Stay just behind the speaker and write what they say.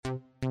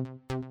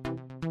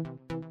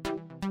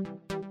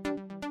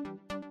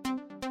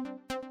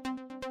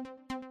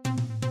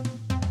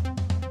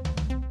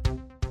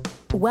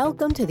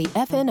Welcome to the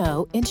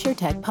FNO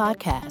InsurTech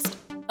Podcast,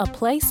 a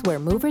place where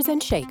movers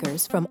and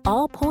shakers from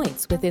all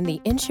points within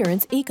the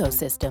insurance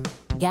ecosystem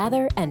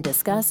gather and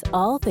discuss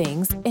all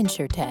things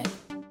InsurTech.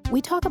 We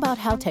talk about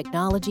how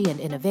technology and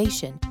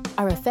innovation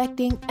are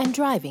affecting and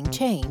driving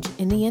change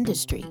in the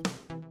industry.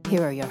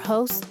 Here are your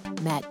hosts,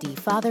 Matt D.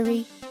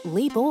 Fothery,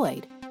 Lee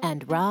Boyd,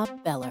 and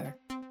Rob Beller.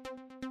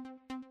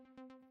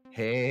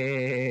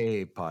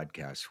 Hey,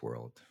 podcast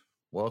world.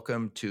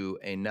 Welcome to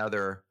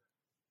another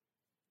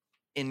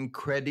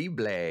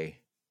incredible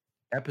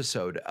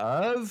episode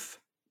of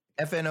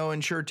FNO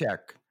InsurTech.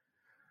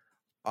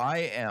 I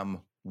am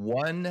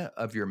one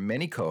of your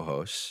many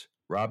co-hosts,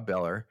 Rob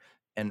Beller,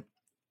 and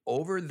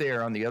over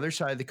there on the other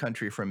side of the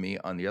country from me,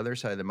 on the other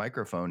side of the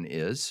microphone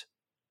is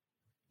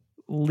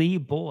Lee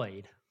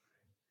Boyd.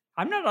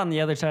 I'm not on the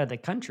other side of the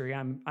country.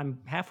 I'm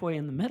halfway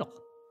in the middle.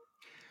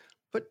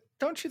 But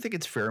don't you think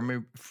it's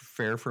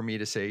fair for me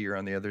to say you're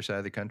on the other side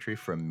of the country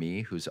from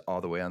me, who's all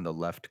the way on the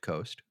left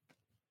coast?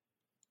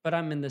 But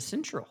I'm in the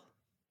central.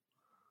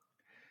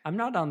 I'm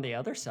not on the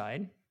other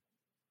side.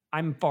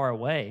 I'm far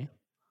away.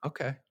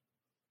 Okay.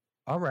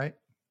 All right.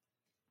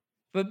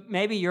 But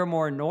maybe you're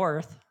more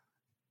north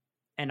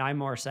and I'm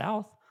more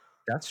south.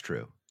 That's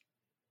true.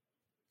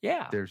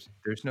 Yeah. There's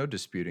no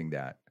disputing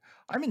that.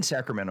 I'm in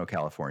Sacramento,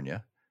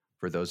 California,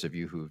 for those of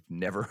you who've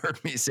never heard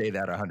me say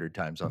that 100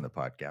 times on the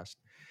podcast.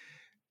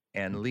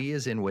 And Lee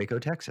is in Waco,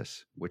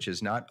 Texas, which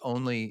is not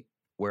only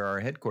where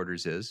our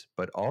headquarters is,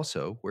 but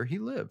also where he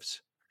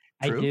lives.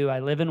 True? I do. I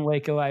live in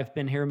Waco. I've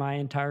been here my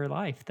entire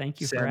life. Thank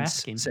you for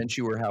asking. Since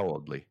you were how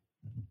old, Lee?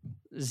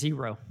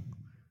 0.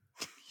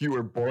 You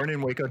were born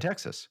in Waco,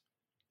 Texas.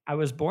 I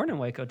was born in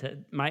Waco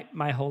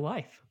my whole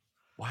life.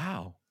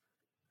 Wow.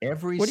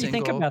 What do you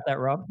think about that,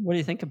 Rob? What do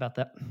you think about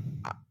that?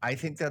 I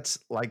think that's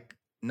like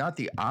not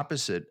the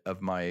opposite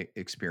of my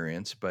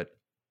experience, but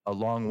a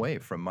long way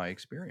from my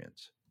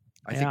experience.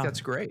 I think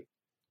that's great.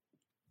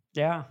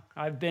 Yeah,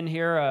 I've been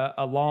here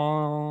a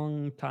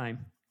long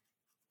time.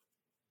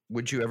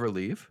 Would you ever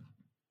leave?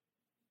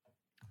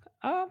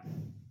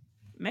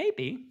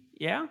 Maybe.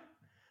 Yeah,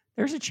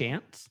 there's a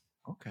chance.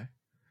 Okay.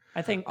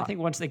 I think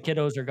once the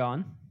kiddos are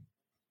gone.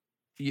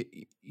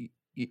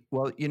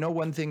 Well, you know,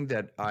 one thing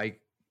that I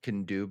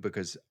can do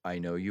because I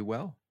know you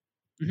well,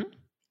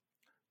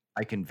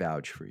 I can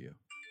vouch for you.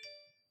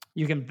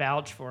 You can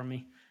vouch for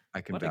me.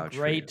 I can vouch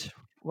for you.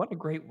 What a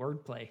great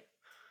wordplay.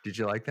 Did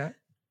you like that?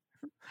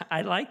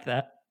 I like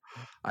that.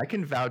 I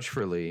can vouch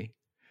for Lee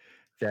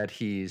that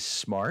he's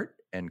smart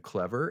and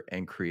clever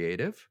and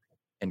creative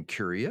and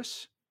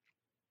curious,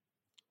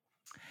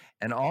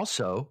 and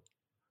also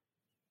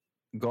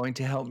going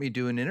to help me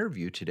do an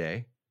interview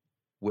today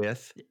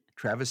with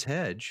Travis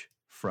Hedge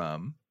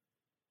from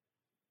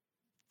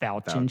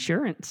Vouch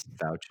Insurance.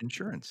 Vouch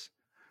Insurance.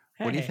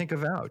 Hey. What do you think of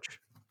Vouch?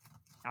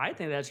 I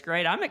think that's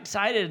great. I'm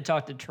excited to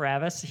talk to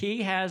Travis.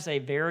 He has a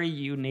very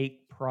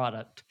unique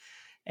product,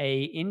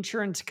 a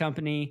insurance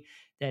company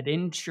that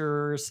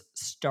insures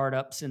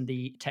startups in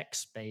the tech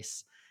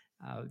space.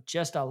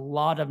 Just a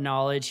lot of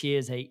knowledge. He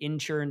is an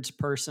insurance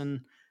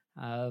person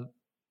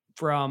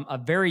from a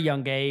very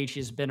young age.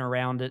 He's been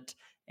around it,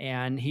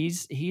 and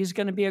he's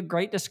going to be a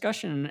great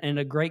discussion and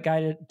a great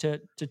guy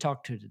to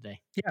talk to today.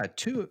 Yeah,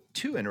 two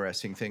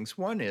interesting things.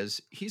 One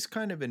is he's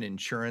kind of an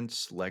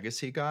insurance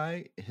legacy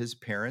guy. His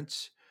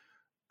parents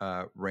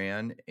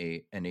ran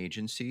an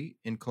agency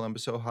in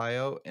Columbus,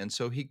 Ohio, and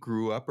so he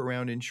grew up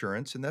around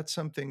insurance, and that's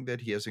something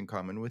that he has in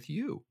common with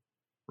you,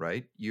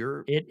 right?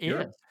 You're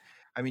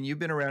I mean, you've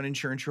been around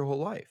insurance your whole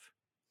life,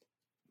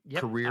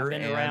 career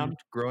and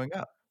growing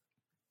up.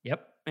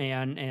 Yep,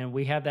 and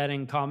we have that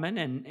in common,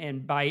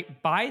 and by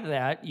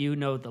that, you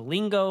know the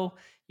lingo,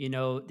 you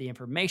know the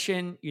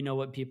information, you know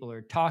what people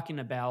are talking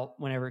about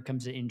whenever it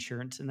comes to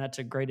insurance, and that's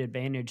a great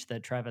advantage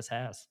that Travis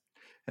has.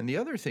 And the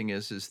other thing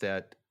is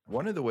that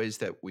one of the ways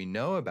that we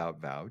know about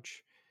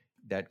Vouch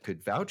that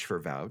could vouch for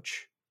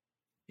Vouch,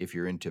 if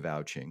you're into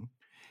vouching,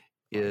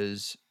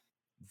 is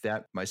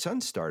that my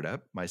son's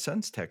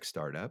tech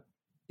startup,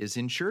 is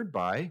insured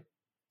by,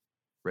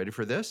 ready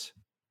for this?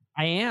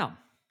 I am.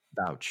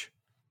 Vouch.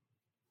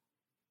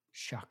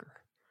 Shocker.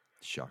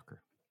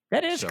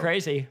 That is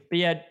crazy. But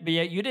yet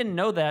you didn't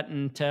know that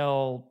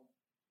until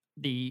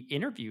the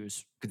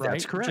interviews, right?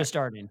 That's correct. Just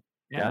starting.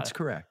 Yeah. That's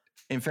correct.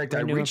 In fact,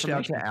 I reached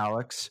out to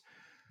Alex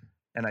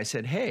and I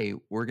said, hey,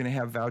 we're going to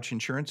have Vouch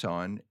Insurance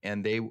on,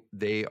 and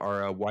they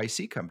are a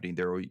YC company.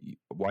 They're a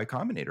Y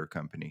Combinator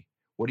company.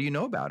 What do you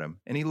know about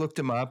them? And he looked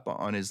them up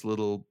on his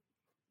little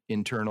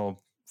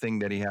internal thing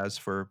that he has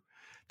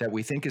that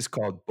we think is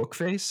called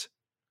Bookface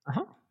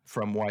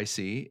from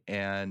YC.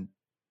 And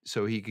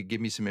so he could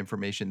give me some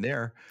information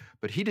there,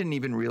 but he didn't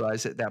even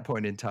realize at that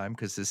point in time,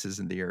 because this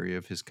isn't the area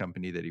of his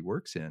company that he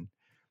works in,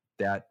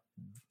 that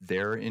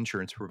their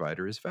insurance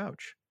provider is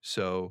Vouch.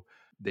 So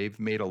they've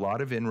made a lot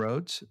of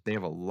inroads. They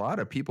have a lot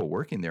of people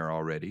working there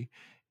already.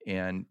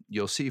 And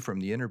you'll see from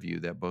the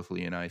interview that both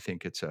Lee and I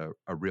think it's a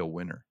real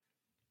winner.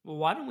 Well,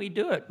 why don't we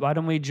do it? Why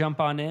don't we jump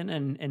on in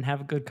and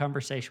have a good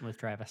conversation with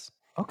Travis?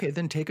 Okay,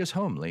 then take us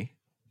home, Lee.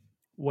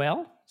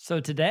 Well, so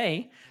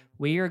today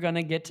we are going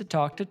to get to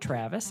talk to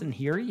Travis, and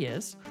here he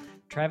is,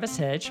 Travis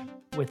Hedge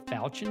with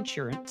Vouch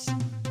Insurance.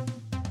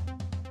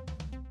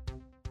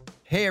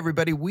 Hey,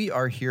 everybody. We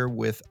are here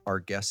with our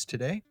guest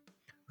today,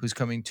 who's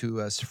coming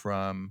to us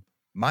from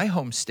my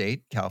home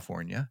state,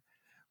 California.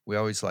 We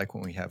always like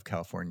when we have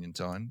Californians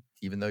on,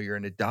 even though you're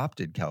an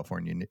adopted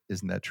Californian.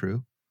 Isn't that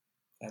true?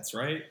 That's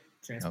right.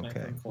 Transplant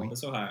from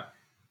Columbus, Ohio.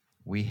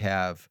 We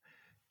have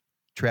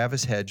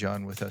Travis Hedge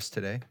on with us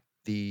today,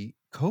 the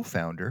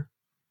co-founder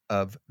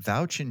of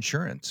Vouch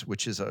Insurance,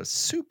 which is a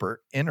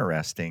super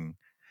interesting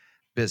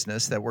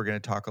business that we're going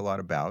to talk a lot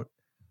about.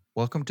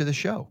 Welcome to the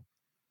show.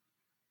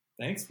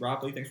 Thanks,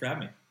 Rob Lee. Thanks for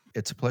having me.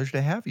 It's a pleasure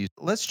to have you.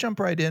 Let's jump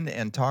right in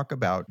and talk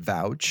about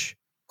Vouch.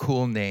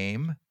 Cool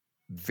name,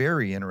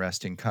 very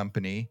interesting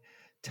company.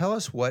 Tell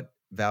us what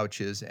Vouch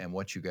is and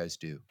what you guys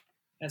do.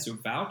 Yeah, so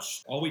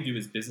Vouch, all we do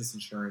is business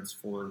insurance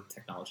for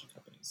technology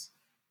companies.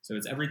 So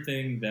it's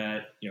everything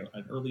that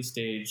an early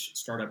stage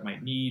startup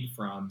might need,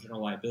 from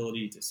general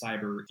liability to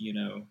cyber,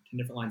 10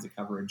 different lines of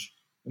coverage.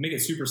 We make it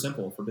super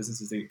simple for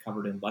businesses to get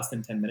covered in less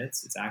than 10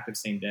 minutes. It's active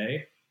same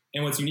day.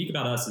 And what's unique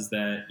about us is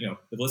that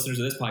the listeners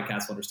of this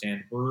podcast will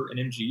understand we're an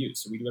MGU.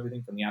 So we do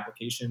everything from the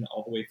application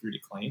all the way through to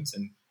claims.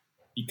 And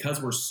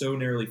because we're so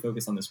narrowly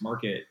focused on this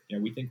market,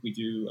 we think we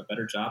do a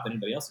better job than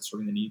anybody else at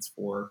serving the needs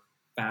for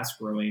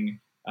fast-growing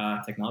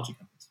technology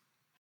companies.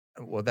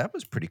 Well, that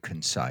was pretty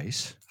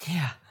concise.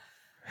 Yeah.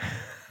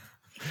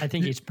 I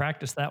think he's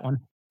practiced that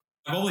one.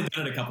 I've only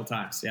done it a couple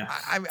times. Yeah.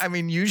 I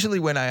mean, usually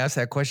when I ask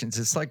that question,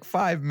 it's like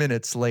 5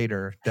 minutes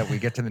later that we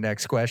get to the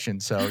next question.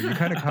 So you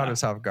kind of caught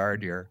us off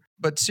guard here.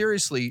 But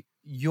seriously,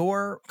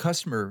 your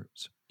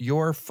customers,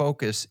 your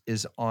focus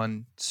is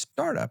on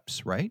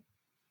startups, right?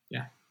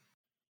 Yeah.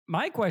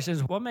 My question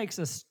is, what makes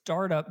a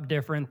startup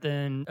different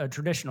than a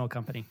traditional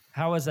company?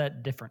 How is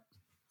that different?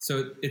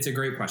 So it's a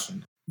great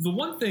question. The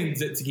one thing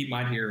to keep in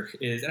mind here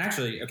is, and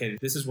actually, okay,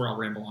 this is where I'll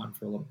ramble on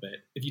for a little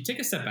bit. If you take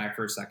a step back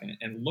for a second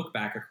and look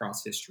back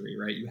across history,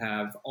 right, you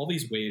have all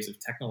these waves of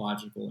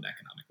technological and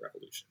economic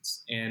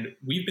revolutions. And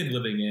we've been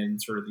living in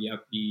sort of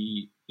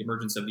the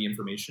emergence of the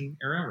information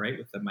era, right,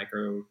 with the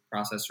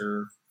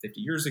microprocessor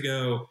 50 years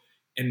ago.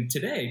 And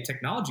today,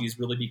 technology is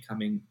really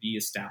becoming the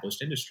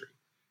established industry.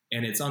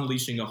 And it's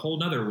unleashing a whole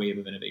nother wave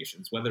of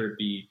innovations, whether it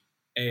be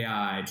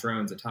AI,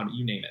 drones, autonomy,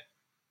 you name it.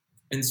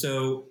 And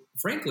so,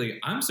 frankly,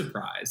 I'm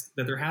surprised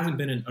that there hasn't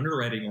been an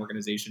underwriting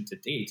organization to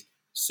date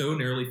so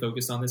narrowly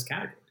focused on this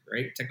category,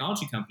 right?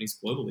 Technology companies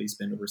globally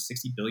spend over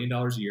 $60 billion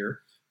a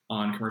year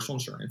on commercial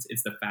insurance.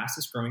 It's the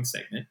fastest growing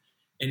segment.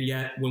 And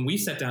yet, when we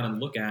sit down and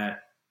look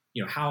at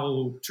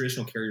how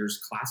traditional carriers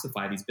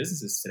classify these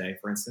businesses today,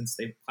 for instance,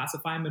 they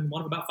classify them in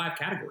one of about 5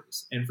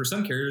 categories. And for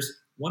some carriers,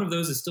 one of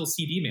those is still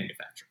CD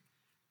manufacturing.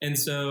 And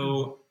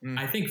so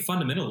I think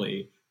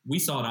fundamentally, we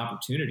saw an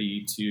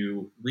opportunity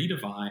to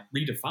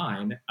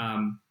redefine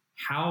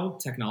how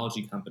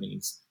technology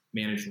companies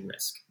manage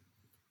risk.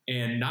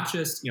 And not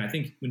just, I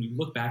think when you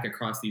look back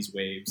across these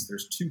waves,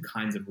 there's 2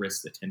 kinds of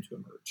risks that tend to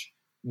emerge.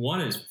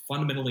 One is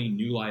fundamentally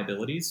new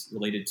liabilities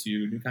related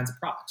to new kinds of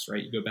products,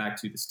 right? You go back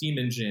to the steam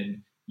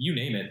engine, you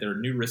name it, there are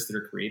new risks that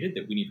are created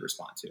that we need to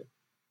respond to.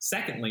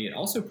 Secondly, it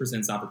also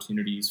presents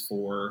opportunities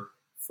for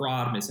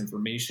fraud,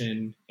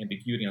 misinformation,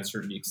 ambiguity,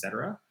 uncertainty, et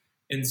cetera.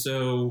 And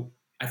so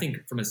I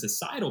think from a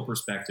societal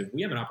perspective,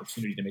 we have an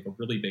opportunity to make a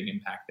really big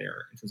impact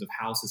there in terms of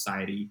how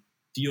society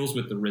deals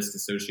with the risk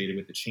associated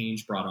with the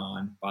change brought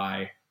on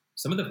by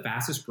some of the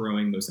fastest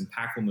growing, most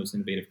impactful, most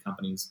innovative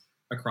companies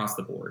across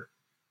the board.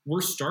 We're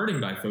starting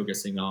by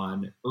focusing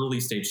on early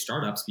stage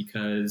startups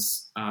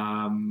because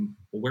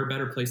we're a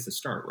better place to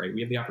start, right? We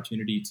have the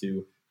opportunity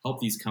to help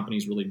these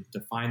companies really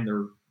define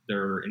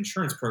their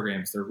insurance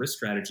programs, their risk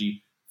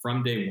strategy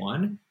from day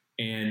one,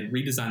 and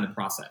redesign the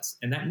process.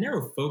 And that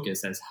narrow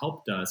focus has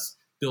helped us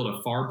build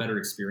a far better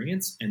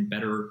experience and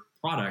better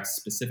products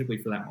specifically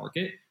for that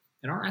market.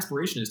 And our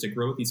aspiration is to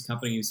grow with these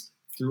companies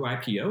through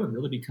IPO and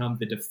really become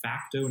the de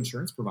facto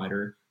insurance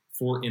provider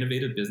for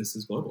innovative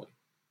businesses globally.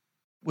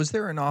 Was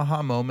there an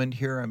aha moment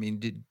here? I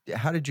mean,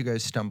 how did you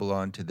guys stumble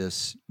onto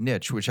this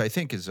niche, which I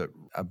think is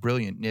a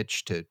brilliant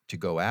niche to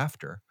go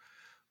after?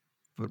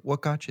 But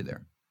what got you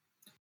there?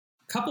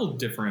 A couple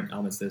different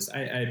elements to this.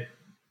 I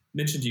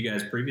mentioned to you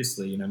guys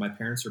previously, my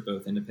parents are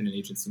both independent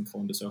agents in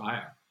Columbus,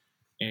 Ohio.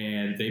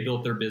 And they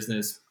built their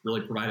business,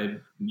 really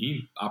provided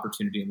me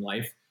opportunity in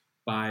life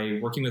by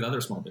working with other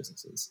small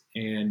businesses.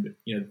 And,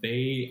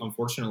 they,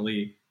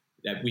 unfortunately,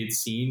 that we had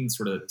seen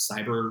sort of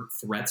cyber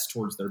threats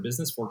towards their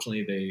business.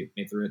 Fortunately, they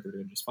made through it. They're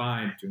doing just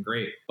fine, doing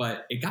great.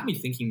 But it got me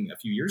thinking a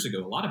few years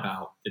ago a lot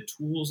about the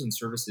tools and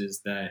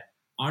services that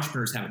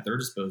entrepreneurs have at their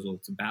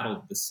disposal to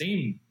battle the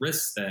same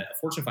risks that a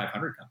Fortune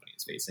 500 company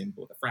is facing,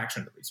 but with a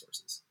fraction of the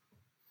resources.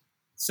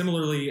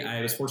 Similarly,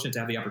 I was fortunate to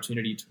have the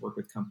opportunity to work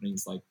with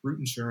companies like Root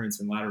Insurance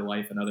and Ladder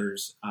Life and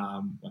others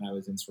when I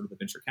was in sort of the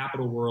venture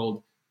capital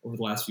world over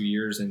the last few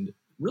years. And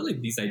really,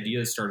 these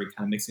ideas started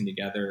kind of mixing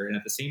together. And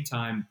at the same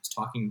time, I was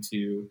talking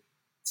to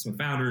some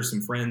founders,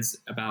 some friends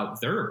about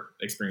their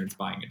experience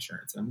buying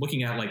insurance. And I'm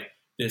looking at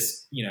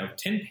this,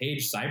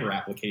 10-page cyber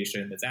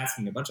application that's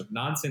asking a bunch of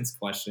nonsense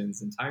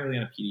questions entirely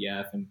on a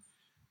PDF. And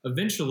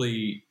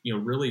eventually,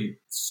 really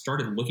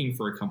started looking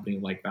for a company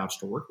like Vouch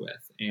to work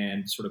with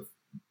and sort of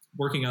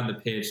working on the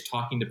pitch,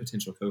 talking to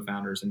potential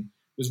co-founders, and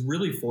was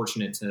really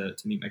fortunate to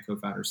meet my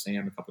co-founder,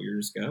 Sam, a couple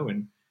years ago.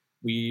 And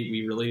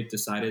we really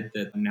decided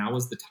that now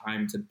was the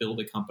time to build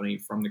a company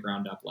from the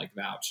ground up like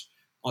Vouch.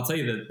 I'll tell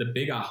you that the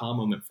big aha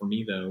moment for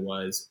me, though,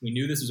 was we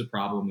knew this was a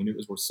problem. We knew it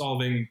was worth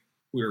solving.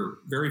 We were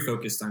very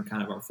focused on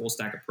kind of our full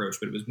stack approach,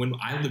 but it was when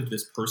I lived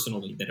this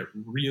personally that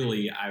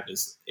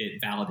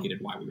it validated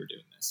why we were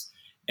doing this.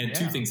 And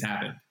two things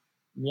happened.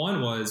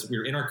 One was we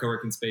were in our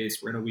co-working space.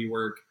 We're in a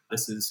WeWork.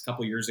 This is a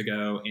couple of years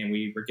ago, and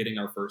we were getting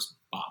our first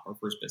BOP, our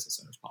first business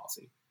owner's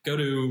policy. Go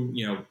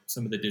to,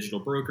 some of the digital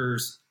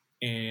brokers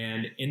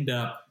and end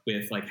up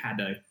with had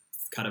to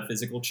cut a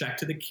physical check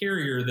to the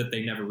carrier that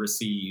they never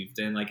received.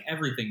 And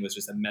everything was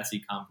just a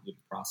messy,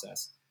 convoluted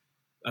process.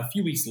 A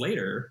few weeks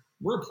later,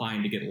 we're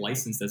applying to get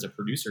licensed as a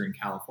producer in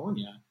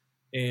California.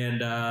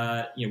 And,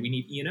 we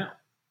need E&O.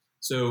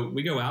 So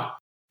we go out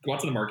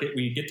to the market.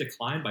 We get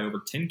declined by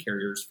over 10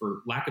 carriers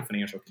for lack of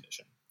financial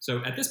condition.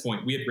 So at this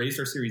point, we had raised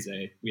our Series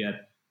A. We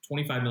had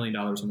 $25 million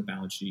on the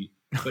balance sheet,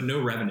 but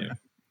no revenue.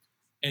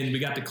 And we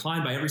got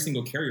declined by every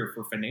single carrier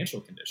for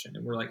financial condition.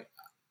 And we're like,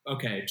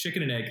 okay,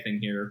 chicken and egg thing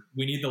here.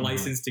 We need the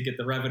license to get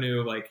the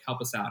revenue, help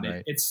us out.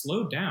 Right. It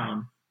slowed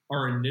down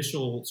our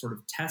initial sort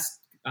of test,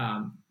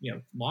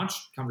 launch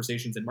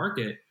conversations in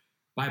market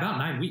by about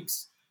 9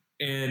 weeks.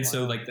 And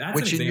so that's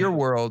which in your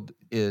world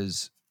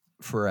is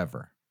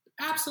forever.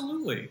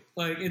 Absolutely.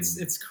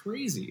 It's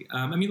crazy.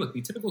 Look,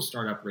 the typical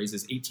startup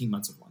raises 18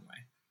 months of runway.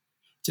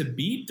 To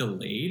be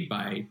delayed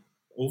by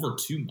over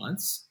 2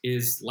 months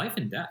is life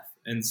and death.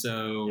 And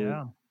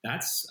so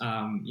that's,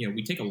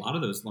 we take a lot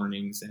of those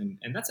learnings, and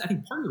that's, I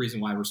think, part of the reason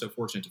why we're so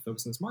fortunate to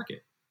focus on this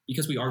market,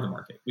 because we are the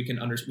market. We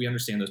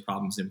understand those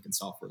problems and we can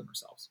solve for them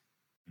ourselves.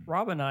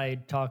 Rob and I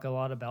talk a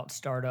lot about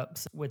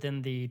startups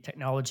within the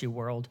technology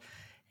world.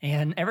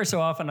 And every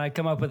so often I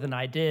come up with an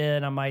idea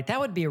and I'm like, that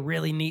would be a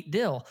really neat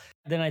deal.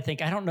 Then I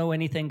think, I don't know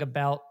anything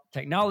about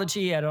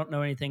technology. I don't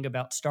know anything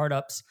about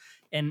startups.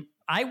 And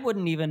I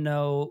wouldn't even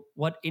know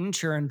what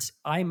insurance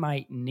I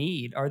might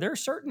need. Are there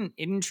certain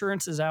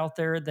insurances out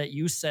there that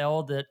you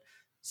sell that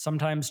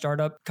sometimes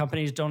startup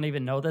companies don't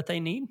even know that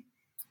they need?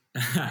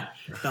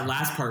 That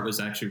last part was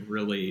actually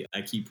really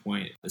a key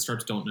point. The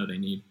startups don't know they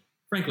need.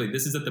 Frankly,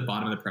 this is at the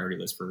bottom of the priority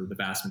list for the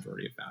vast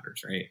majority of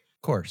founders, right?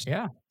 Of course.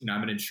 Yeah.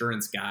 I'm an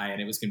insurance guy, and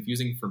it was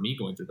confusing for me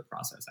going through the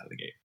process out of the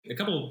gate. A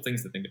couple of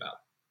things to think about.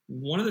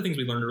 One of the things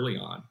we learned early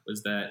on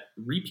was that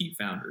repeat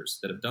founders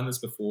that have done this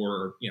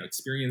before,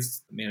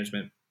 experienced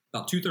management,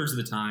 about 2/3 of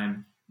the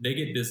time, they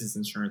get business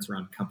insurance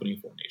around company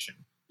formation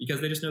because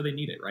they just know they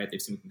need it, right?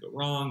 They've seen it can go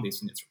wrong. They've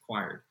seen it's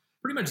required.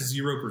 Pretty much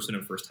 0%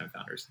 of first-time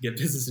founders get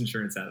business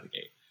insurance out of the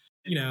gate.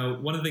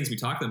 One of the things we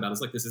talk to them about is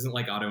this isn't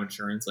like auto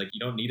insurance. You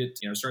don't need it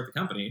to start the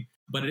company,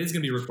 but it is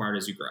going to be required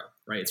as you grow,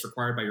 right? It's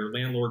required by your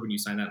landlord when you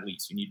sign that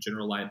lease. You need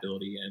general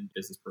liability and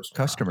business personal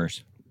customers.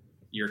 Property.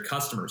 Your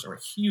customers are a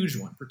huge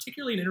one,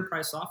 particularly in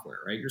enterprise software,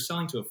 right? You're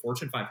selling to a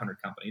Fortune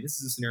 500 company. This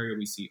is a scenario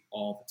we see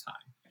all the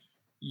time.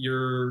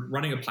 You're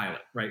running a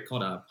pilot, right?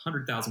 Called a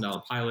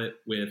 $100,000 pilot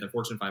with a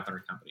Fortune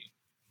 500 company.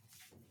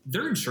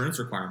 Their insurance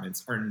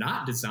requirements are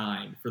not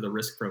designed for the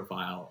risk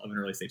profile of an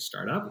early stage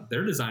startup.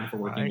 They're designed for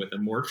working with a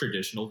more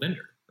traditional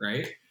vendor,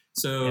 right?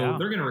 So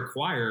they're going to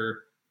require,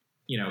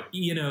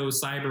 E&O,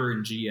 cyber,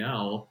 and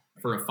GL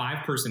for a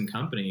 5-person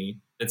company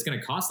that's going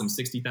to cost them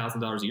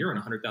 $60,000 a year on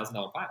a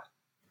 $100,000 pilot.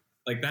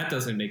 That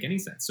doesn't make any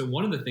sense. So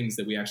one of the things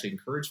that we actually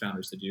encourage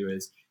founders to do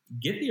is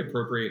get the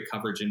appropriate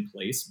coverage in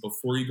place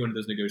before you go into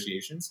those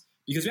negotiations,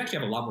 because we actually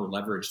have a lot more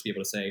leverage to be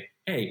able to say,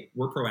 hey,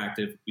 we're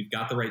proactive. We've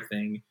got the right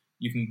thing.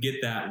 You can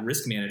get that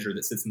risk manager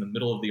that sits in the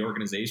middle of the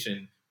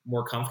organization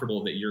more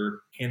comfortable that you're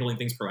handling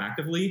things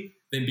proactively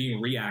than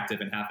being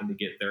reactive and having to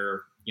get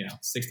their,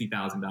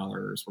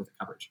 $60,000 worth of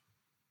coverage.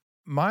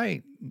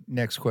 My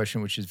next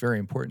question, which is very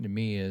important to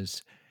me,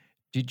 is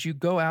did you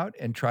go out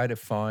and try to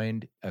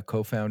find a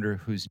co-founder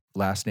whose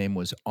last name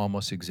was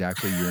almost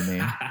exactly your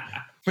name,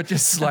 but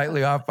just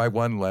slightly off by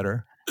one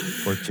letter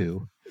or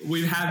two?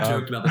 We have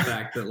joked about the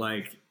fact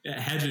that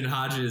Hedge and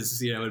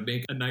Hodges, would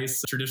make a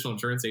nice traditional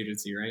insurance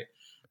agency, right?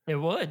 It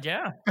would,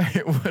 yeah.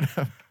 It would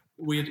have.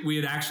 We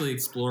had actually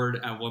explored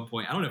at one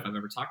point. I don't know if I've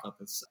ever talked about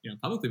this,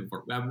 publicly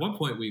before. At one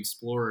point, we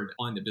explored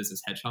calling the business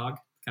Hedgehog,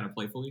 kind of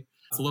playfully.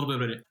 It's a little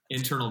bit of an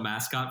internal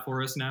mascot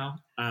for us now.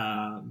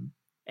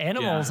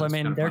 Animals,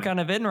 they're kind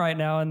of in right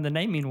now in the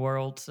naming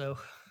world. So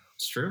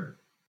it's true.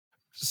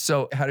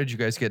 So, how did you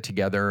guys get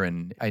together?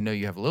 And I know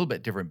you have a little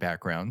bit different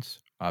backgrounds,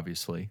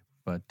 obviously,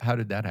 but how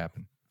did that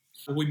happen?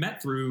 We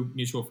met through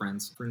mutual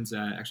friends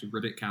actually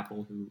Ribbit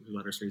Capital, who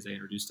led our Series A,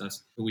 introduced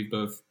us, who we've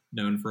both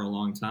known for a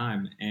long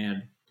time.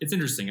 And it's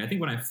interesting. I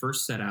think when I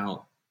first set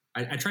out,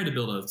 I tried to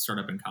build a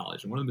startup in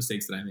college. And one of the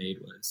mistakes that I made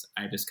was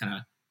I just kind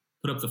of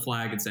put up the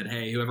flag and said,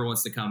 hey, whoever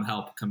wants to come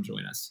help, come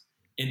join us.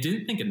 And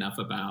didn't think enough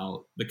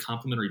about the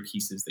complementary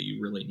pieces that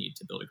you really need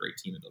to build a great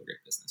team and build a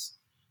great business.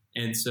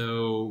 And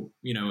so,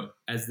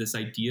 as this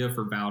idea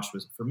for Vouch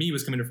was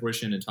coming to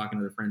fruition and talking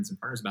to the friends and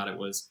partners about it,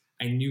 was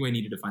I knew I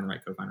needed to find the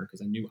right co-founder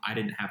because I knew I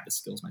didn't have the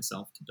skills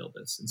myself to build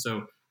this. And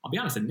so I'll be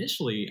honest,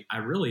 initially, I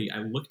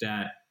looked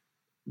at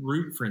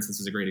Root, for instance,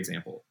 is a great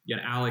example. You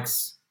had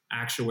Alex,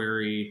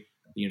 actuary,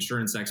 the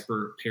insurance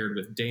expert, paired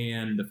with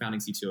Dan, the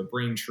founding CTO of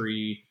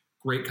Braintree,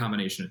 great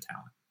combination of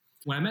talent.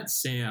 When I met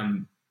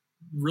Sam,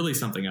 really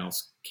something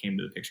else came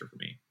to the picture for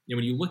me.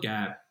 When you look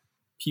at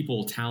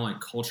people,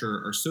 talent,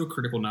 culture are so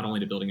critical not only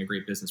to building a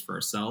great business for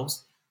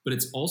ourselves, but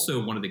it's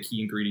also one of the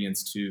key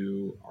ingredients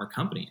to our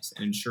companies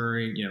and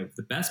ensuring,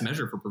 the best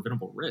measure for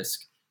preventable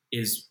risk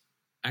is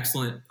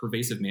excellent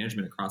pervasive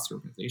management across the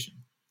organization.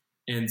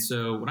 And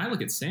so when I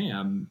look at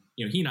Sam,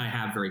 he and I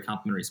have very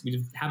complementary.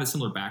 We have a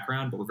similar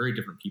background, but we're very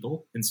different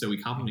people. And so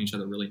we complement each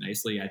other really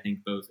nicely, I think,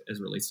 both as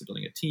it relates to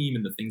building a team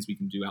and the things we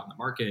can do out in the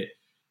market.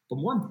 But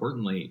more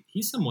importantly,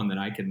 he's someone that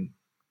I can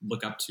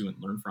look up to and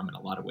learn from in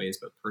a lot of ways,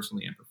 both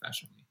personally and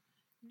professionally.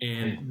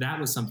 And that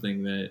was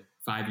something that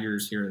 5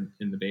 years here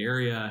in the Bay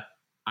Area,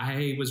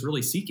 I was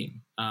really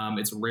seeking.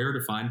 It's rare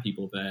to find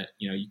people that,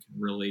 you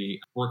can really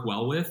work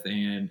well with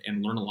and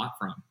learn a lot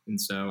from. And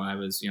so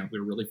we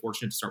were really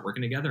fortunate to start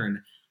working together. And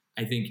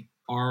I think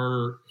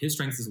his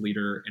strengths as a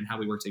leader and how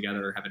we work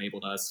together have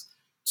enabled us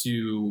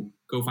to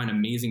go find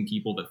amazing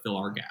people that fill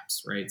our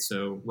gaps, right?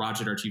 So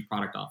Rajat, our chief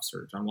product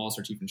officer, John Wallace,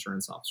 our chief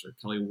insurance officer,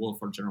 Kelly Wolf,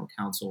 our general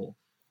counsel,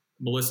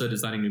 Melissa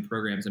designing new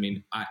programs. I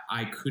mean,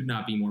 I could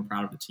not be more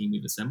proud of the team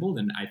we've assembled.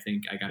 And I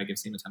think I got to give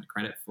Sam a ton of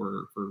credit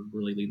for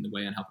really leading the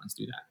way and helping us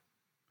do that.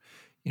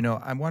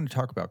 I want to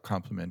talk about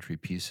complementary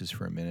pieces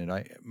for a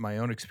minute. My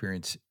own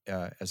experience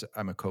as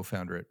I'm a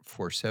co-founder at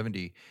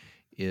 470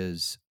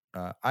 is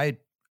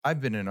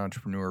I've been an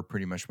entrepreneur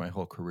pretty much my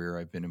whole career.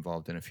 I've been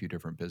involved in a few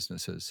different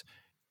businesses,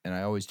 and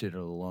I always did it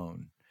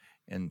alone.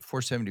 And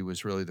 470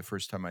 was really the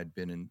first time I'd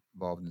been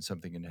involved in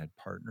something and had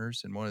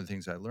partners. And one of the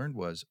things I learned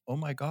was, oh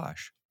my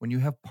gosh, when you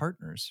have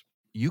partners,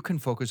 you can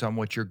focus on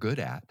what you're good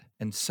at,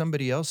 and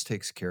somebody else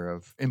takes care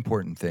of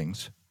important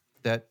things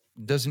that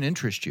doesn't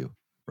interest you,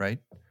 right?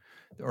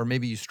 Or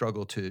maybe you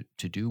struggle to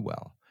do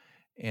well.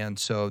 And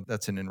so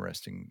that's an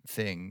interesting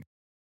thing.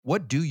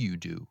 What do you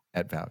do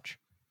at Vouch?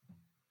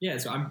 Yeah,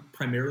 so I'm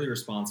primarily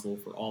responsible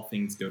for all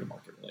things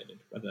go-to-market related,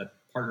 whether that's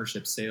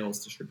partnership,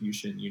 sales,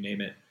 distribution, you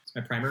name it. It's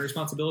my primary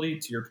responsibility.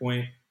 To your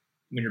point,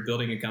 when you're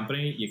building a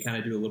company, you kind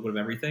of do a little bit of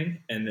everything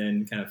and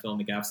then kind of fill in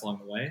the gaps along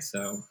the way.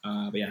 So,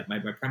 but yeah, my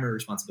primary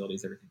responsibility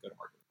is everything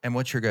go-to-market. And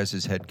what's your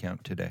guys'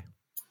 headcount today?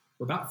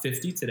 We're about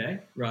 50 today,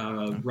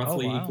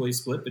 roughly equally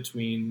split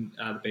between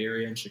the Bay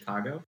Area and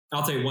Chicago.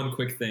 I'll tell you one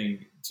quick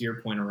thing to your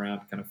point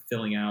around kind of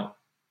filling out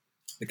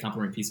the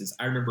complementary pieces.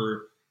 I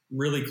remember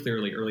really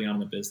clearly early on in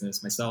the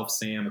business, myself,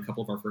 Sam, a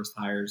couple of our first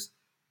hires,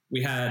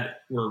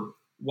 we're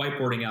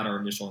whiteboarding out our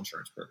initial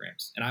insurance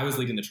programs. And I was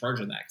leading the charge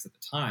on that because at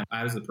the time,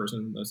 I was the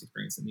person most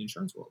experienced in the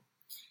insurance world.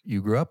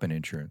 You grew up in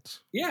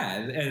insurance. Yeah.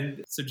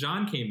 And so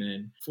John came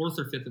in, 4th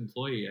or 5th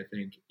employee, I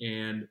think.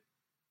 And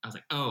I was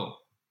like, oh,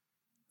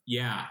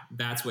 yeah,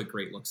 that's what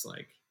great looks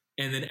like.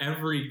 And then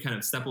every kind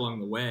of step along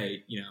the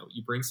way,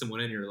 you bring someone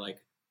in and you're like,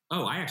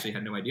 oh, I actually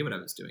had no idea what I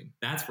was doing.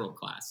 That's world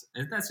class.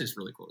 And that's just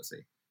really cool to see.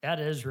 That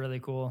is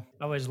really cool.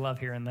 I always love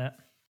hearing that.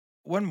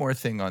 One more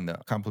thing on the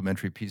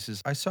complementary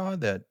pieces. I saw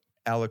that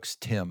Alex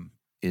Tim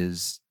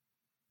is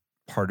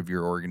part of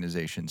your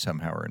organization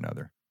somehow or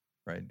another,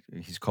 right?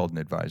 He's called an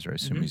advisor. I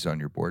assume he's on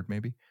your board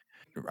maybe.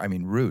 I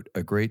mean, Root,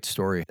 a great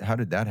story. How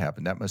did that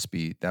happen? That must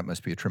be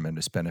a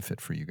tremendous benefit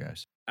for you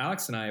guys.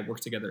 Alex and I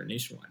worked together at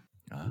Nationwide.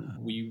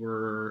 We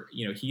were,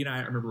 he and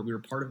I remember we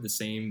were part of the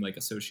same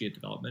associate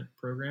development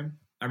program.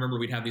 I remember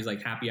we'd have these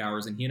happy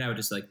hours and he and I would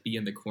just be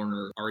in the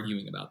corner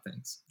arguing about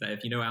things. That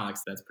if you know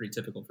Alex, that's pretty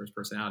typical for his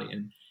personality.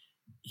 And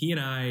he and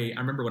I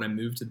remember when I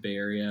moved to the Bay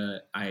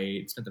Area,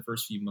 I spent the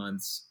first few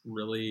months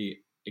really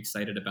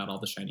excited about all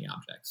the shiny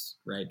objects,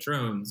 right?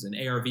 Drones and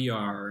AR,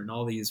 VR and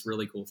all these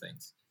really cool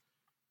things.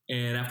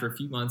 And after a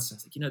few months, I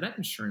was like, that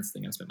insurance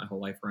thing I spent my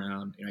whole life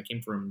around, I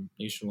came from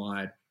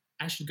Nationwide,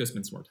 I should go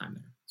spend some more time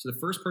there. So the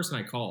first person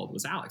I called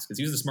was Alex because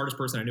he was the smartest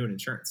person I knew in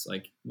insurance.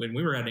 When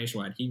we were at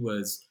Nationwide, he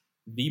was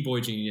the boy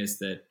genius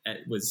that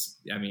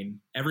was,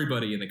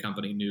 everybody in the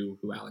company knew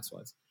who Alex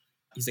was.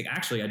 He's like,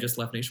 actually, I just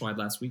left Nationwide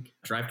last week.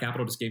 Drive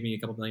Capital just gave me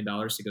 $2 million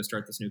to go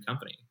start this new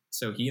company.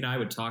 So he and I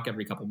would talk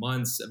every couple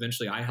months.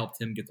 Eventually, I helped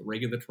him get the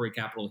regulatory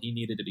capital he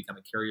needed to become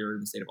a carrier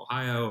in the state of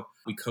Ohio.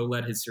 We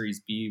co-led his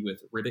Series B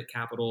with Ribbit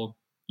Capital.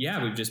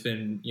 Yeah, we've just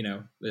been,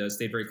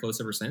 stayed very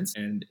close ever since.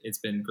 And it's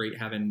been great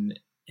having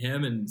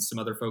him and some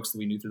other folks that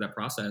we knew through that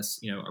process,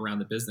 around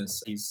the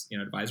business. He's,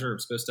 advisor. We're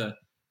supposed to,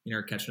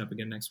 catching up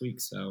again next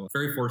week. So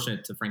very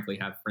fortunate to frankly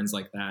have friends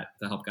like that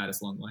to help guide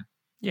us along the way.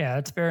 Yeah,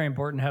 it's very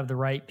important to have the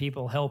right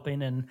people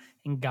helping and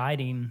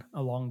guiding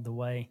along the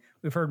way.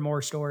 We've heard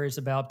more stories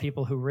about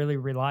people who really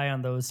rely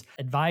on those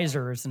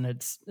advisors, and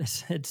it's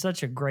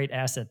such a great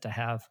asset to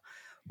have.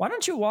 Why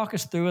don't you walk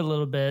us through a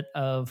little bit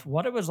of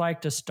what it was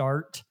like to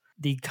start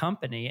the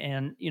company?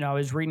 And, I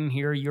was reading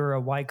here, you're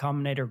a Y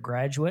Combinator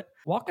graduate.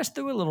 Walk us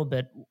through a little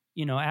bit,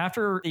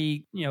 after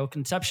the,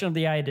 conception of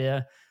the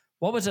idea,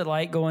 What was it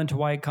like going to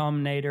Y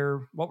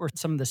Combinator? What were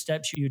some of the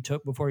steps you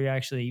took before you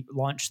actually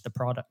launched the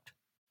product?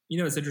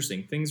 It's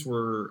interesting.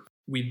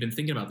 We've been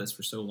thinking about this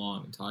for so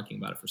long and talking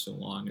about it for so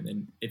long. And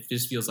then it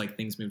just feels like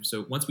things move.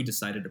 So once we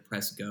decided to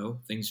press go,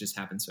 things just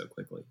happened so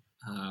quickly.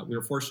 We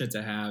were fortunate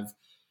to have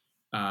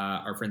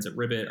our friends at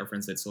Ribbit, our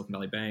friends at Silicon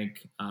Valley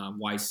Bank,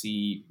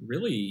 YC,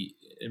 really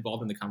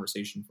involved in the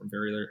conversation from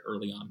very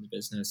early on in the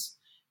business.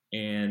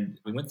 And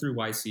we went through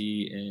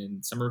YC in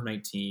summer of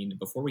 19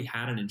 before we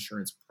had an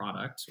insurance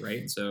product, right?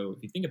 And so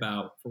if you think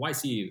about, for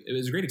YC, it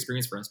was a great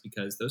experience for us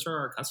because those are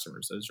our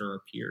customers, those are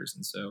our peers.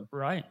 And so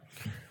right.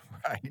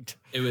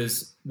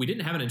 We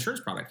didn't have an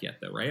insurance product yet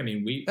though, right? I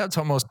mean, that's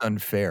almost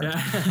unfair.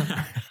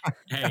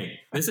 Hey,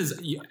 this is,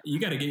 you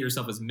got to get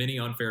yourself as many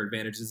unfair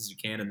advantages as you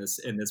can in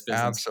this business.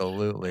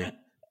 Absolutely.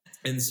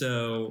 And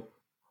so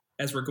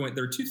as we're going,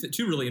 there are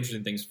two really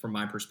interesting things from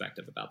my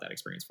perspective about that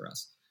experience for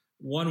us.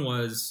 One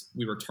was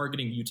we were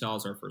targeting Utah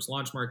as our first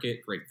launch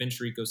market, great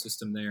venture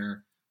ecosystem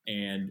there.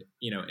 And,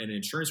 in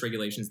insurance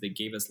regulations, they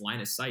gave us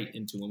line of sight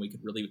into when we could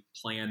really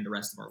plan the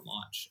rest of our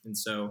launch. And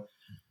so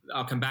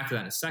I'll come back to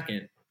that in a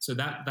second. So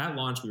that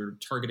launch, we were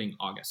targeting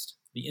August.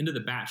 The end of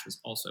the batch was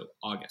also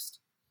August.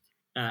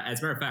 As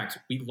a matter of fact,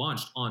 we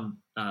launched on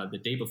the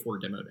day before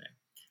demo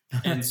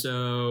day. And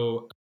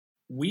so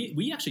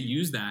we actually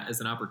used that as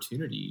an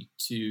opportunity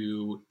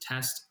to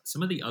test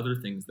some of the other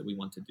things that we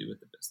want to do with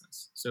the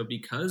business. So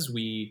because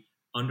we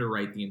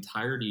underwrite the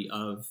entirety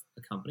of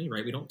a company,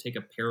 right? We don't take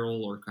a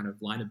peril or kind of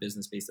line of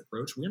business based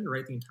approach. We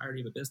underwrite the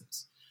entirety of a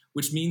business,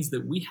 which means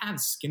that we have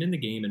skin in the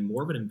game and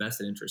more of an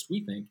invested interest,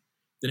 we think,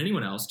 than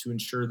anyone else to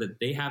ensure that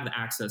they have the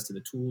access to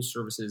the tools,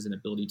 services, and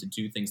ability to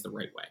do things the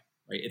right way,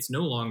 right? It's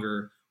no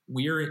longer,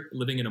 we're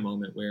living in a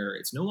moment where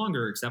it's no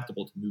longer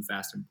acceptable to move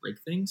fast and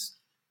break things.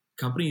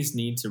 Companies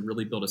need to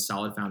really build a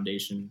solid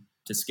foundation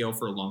to scale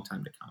for a long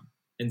time to come.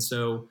 And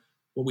so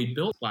what we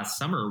built last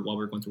summer while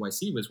we were going through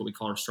YC was what we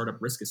call our startup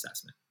risk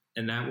assessment.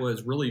 And that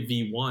was really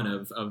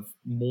V1 of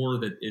more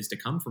that is to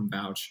come from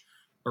Vouch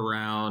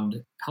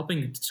around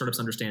helping startups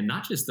understand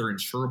not just their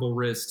insurable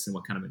risks and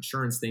what kind of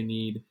insurance they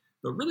need,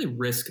 but really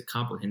risk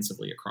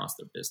comprehensively across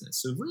their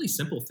business. So really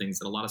simple things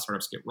that a lot of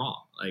startups get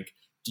wrong. Like,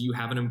 do you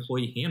have an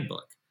employee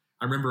handbook?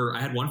 I remember I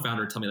had one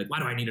founder tell me, like, why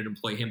do I need an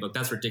employee handbook?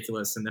 That's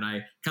ridiculous. And then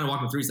I kind of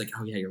walked him through. He's like,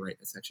 oh yeah, you're right.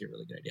 That's actually a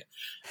really good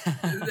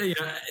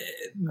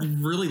idea.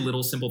 Really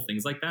little simple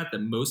things like that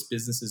most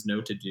businesses know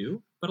to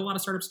do, but a lot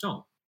of startups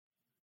don't.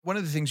 One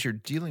of the things you're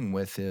dealing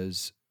with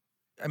is,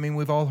 I mean,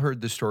 we've all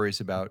heard the stories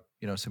about,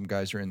 some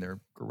guys are in their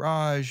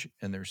garage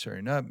and they're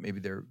starting up. Maybe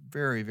they're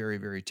very, very,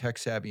 very tech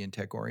savvy and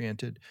tech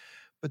oriented,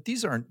 but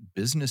these aren't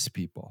business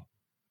people.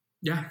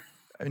 Yeah.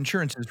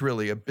 Insurance is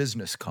really a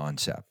business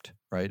concept,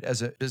 right?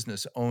 As a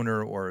business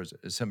owner or as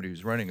somebody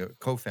who's running a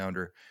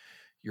co-founder,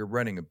 you're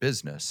running a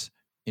business.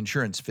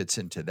 Insurance fits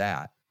into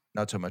that,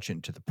 not so much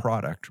into the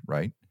product,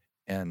 right?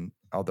 And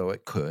although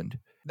it could,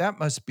 that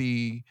must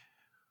be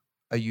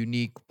a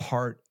unique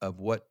part of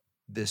what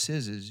this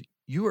is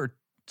you are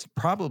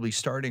probably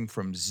starting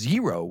from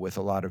zero with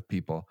a lot of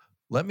people.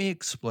 Let me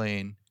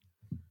explain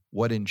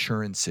what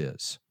insurance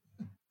is.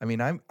 I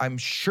mean, I'm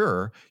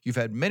sure you've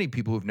had many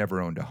people who've never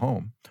owned a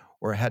home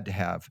or had to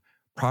have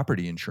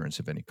property insurance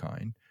of any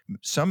kind.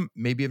 Some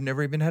maybe have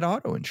never even had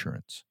auto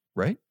insurance,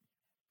 right?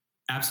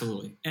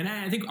 Absolutely. And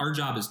I think our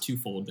job is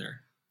twofold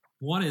there.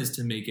 One is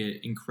to make it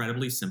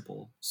incredibly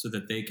simple so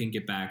that they can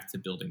get back to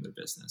building their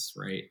business,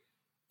 right?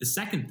 The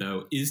second,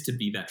 though, is to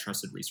be that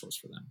trusted resource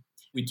for them.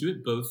 We do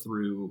it both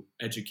through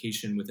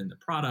education within the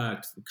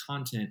product, through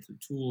content, through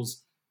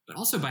tools, but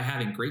also by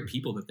having great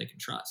people that they can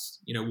trust.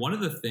 One of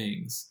the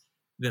things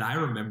that I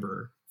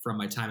remember from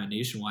my time at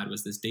Nationwide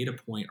was this data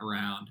point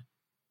around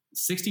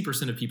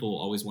 60% of people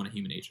always want a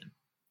human agent.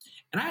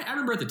 And I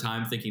remember at the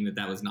time thinking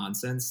that was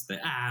nonsense,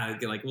 that,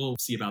 we'll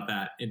see about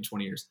that in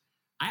 20 years.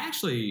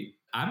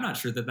 I'm not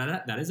sure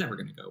that is ever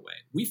going to go away.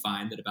 We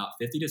find that about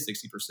 50 to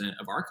 60%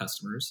 of our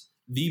customers,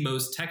 the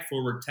most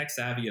tech-forward,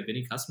 tech-savvy of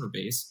any customer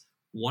base,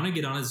 want to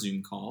get on a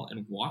Zoom call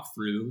and walk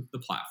through the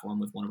platform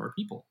with one of our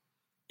people.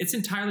 It's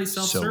entirely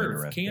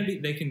self-serve.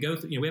 They can go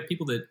through, we have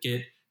people that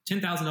get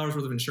 $10,000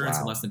 worth of insurance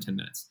in less than 10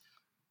 minutes.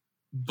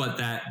 But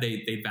that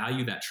they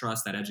value that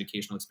trust, that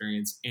educational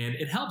experience. And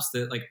it helps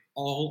that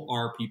all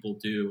our people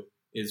do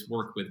is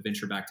work with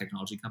venture-backed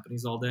technology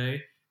companies all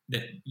day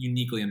that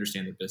uniquely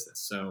understand their business.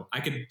 So I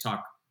could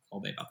talk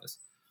all day about this.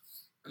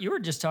 You were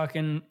just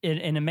talking,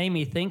 and it made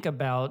me think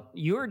about,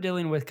 you're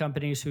dealing with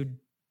companies who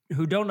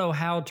don't know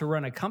how to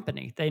run a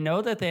company. They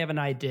know that they have an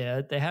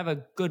idea, they have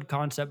a good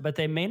concept, but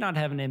they may not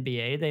have an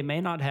MBA. They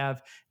may not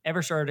have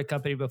ever started a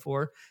company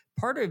before.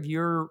 Part of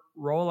your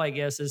role, I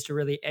guess, is to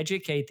really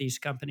educate these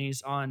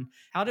companies on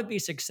how to be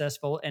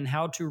successful and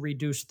how to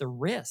reduce the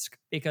risk.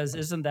 Because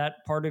isn't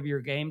that part of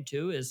your game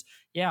too? Is,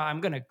 yeah, I'm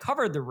going to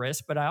cover the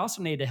risk, but I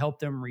also need to help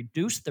them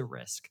reduce the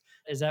risk.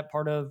 Is that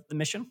part of the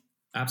mission?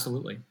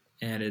 Absolutely.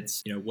 And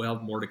it's, we'll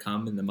have more to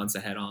come in the months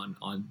ahead on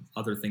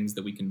other things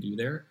that we can do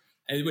there.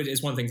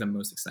 It's one of the things I'm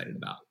most excited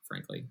about,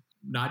 frankly.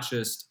 Not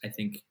just, I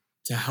think,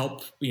 to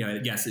help,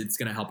 yes, it's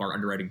going to help our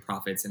underwriting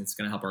profits and it's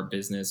going to help our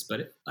business.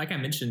 But like I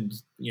mentioned,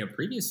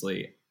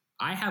 previously,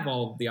 I have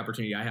all the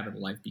opportunity I have in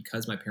life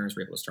because my parents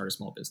were able to start a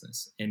small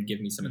business and give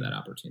me some of that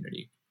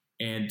opportunity.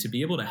 And to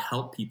be able to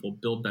help people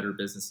build better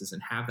businesses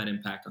and have that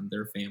impact on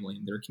their family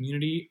and their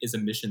community is a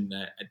mission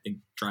that I think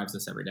drives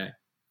us every day.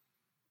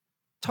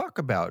 Talk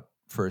about,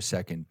 for a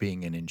second,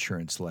 being an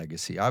insurance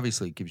legacy.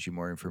 Obviously, it gives you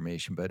more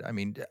information, but I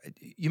mean,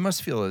 you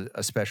must feel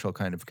a special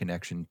kind of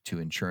connection to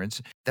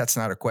insurance. That's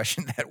not a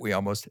question that we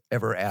almost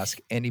ever ask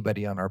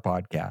anybody on our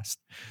podcast.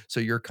 So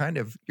you're kind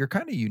of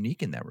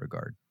unique in that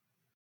regard.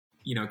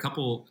 It might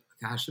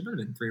have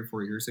been 3 or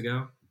 4 years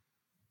ago,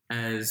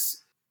 as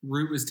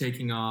Root was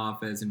taking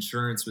off, as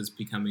insurance was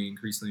becoming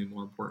increasingly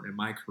more important in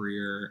my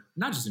career,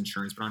 not just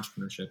insurance, but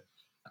entrepreneurship.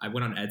 I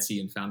went on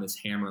Etsy and found this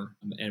hammer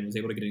and was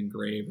able to get it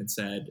engraved and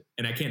said,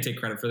 and I can't take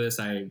credit for this,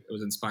 I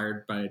was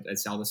inspired by it, I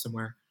saw this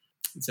somewhere.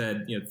 It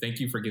said, thank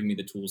you for giving me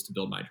the tools to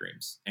build my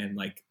dreams. And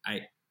like,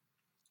 I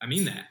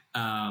mean that,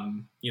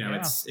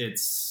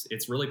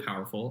 it's really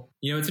powerful.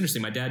 It's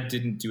interesting. My dad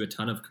didn't do a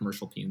ton of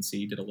commercial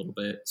P&C, did a little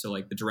bit. So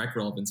like the direct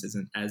relevance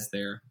isn't as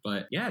there,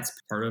 but yeah, it's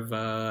part of,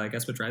 I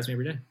guess, what drives me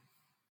every day.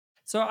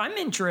 So I'm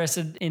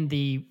interested in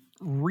the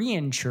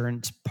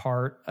reinsurance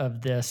part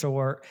of this,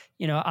 or,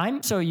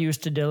 I'm so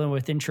used to dealing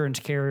with insurance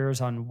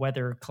carriers on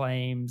weather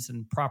claims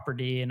and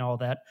property and all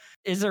that.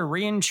 Is there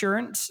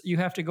reinsurance you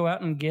have to go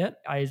out and get?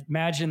 I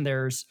imagine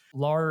there's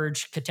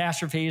large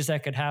catastrophes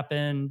that could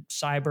happen,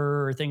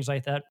 cyber or things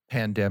like that.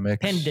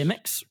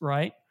 Pandemics,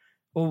 right?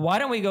 Well, why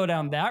don't we go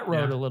down that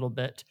road a little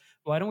bit?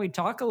 Why don't we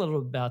talk a little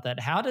about that?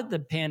 How did the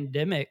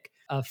pandemic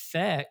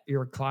affect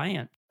your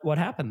client? What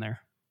happened there?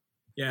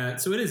 Yeah,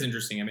 so it is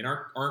interesting. I mean,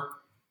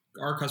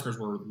 our customers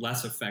were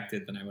less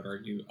affected than I would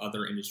argue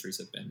other industries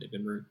have been. They've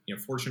been,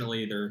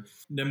 fortunately, they're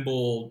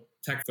nimble,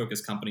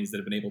 tech-focused companies that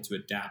have been able to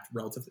adapt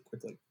relatively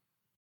quickly.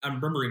 I'm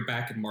remembering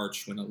back in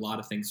March when a lot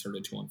of things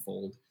started to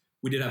unfold.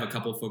 We did have a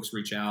couple of folks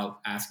reach out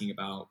asking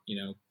about,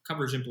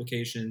 coverage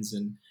implications.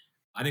 And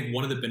I think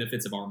one of the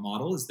benefits of our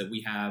model is that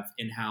we have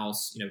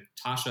in-house,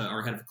 Tasha,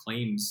 our head of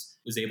claims,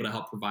 was able to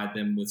help provide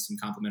them with some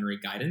complementary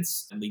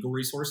guidance and legal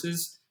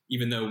resources,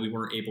 even though we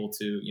weren't able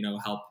to,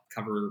 help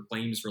cover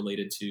claims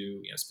related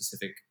to,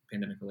 specific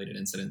pandemic-related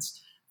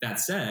incidents. That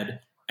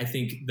said, I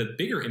think the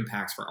bigger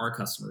impacts for our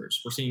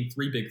customers, we're seeing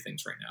 3 big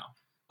things right now.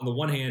 On the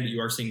one hand,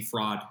 you are seeing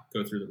fraud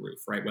go through the roof,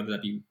 right? Whether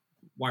that be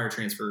wire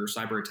transfer,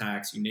 cyber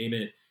attacks, you name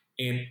it.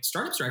 And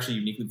startups are actually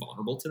uniquely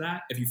vulnerable to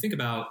that. If you think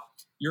about,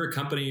 you're a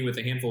company with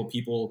a handful of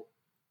people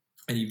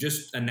and you've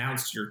just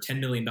announced your $10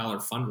 million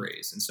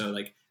fundraise. And so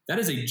like, that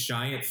is a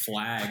giant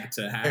flag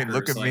to hackers. Hey,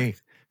 look at me.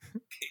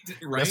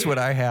 Right? That's what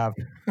I have.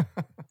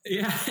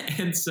 Yeah.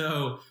 And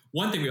so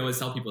one thing we always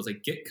tell people is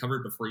like, get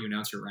covered before you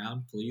announce your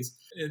round, please.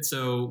 And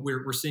so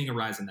we're seeing a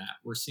rise in that.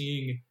 We're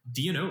seeing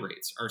D&O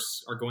rates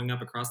are going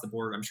up across the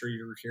board. I'm sure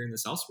you're hearing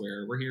this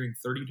elsewhere. We're hearing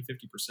 30 to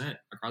 50%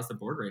 across the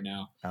board right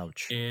now.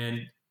 Ouch.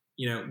 And,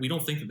 we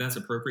don't think that that's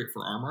appropriate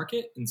for our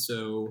market. And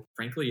so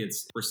frankly,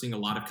 we're seeing a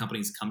lot of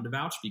companies come to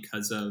Vouch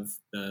because of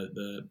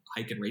the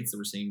hike in rates that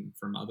we're seeing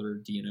from other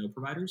D&O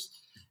providers.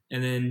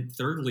 And then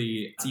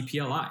thirdly,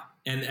 EPLI.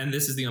 And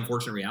this is the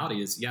unfortunate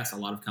reality is, yes, a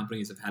lot of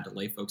companies have had to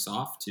lay folks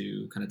off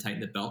to kind of tighten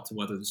the belt to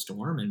weather the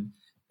storm. And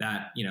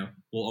that,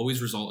 will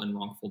always result in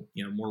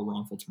more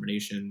wrongful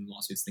termination,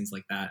 lawsuits, things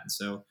like that. And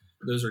so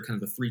those are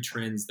kind of the 3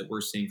 trends that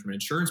we're seeing from an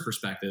insurance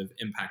perspective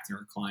impacting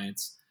our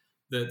clients.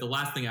 The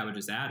last thing I would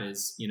just add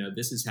is,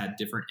 this has had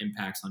different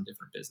impacts on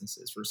different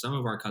businesses. For some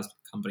of our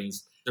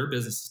companies, their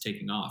business is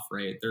taking off,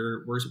 right?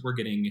 We're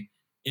getting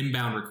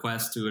inbound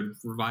requests to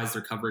revise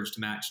their coverage to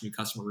match new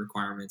customer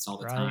requirements all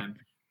the time,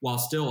 while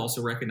still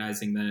also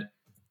recognizing that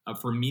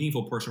for a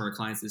meaningful portion of our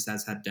clients, this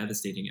has had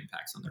devastating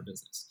impacts on their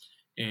business.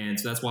 And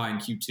so that's why in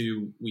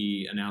Q2,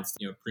 we announced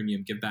a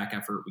premium give back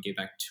effort. We gave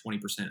back 20%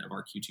 of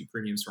our Q2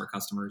 premiums to our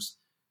customers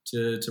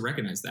to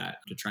recognize that,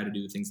 to try to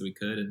do the things that we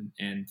could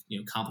and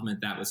complement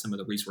that with some of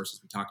the resources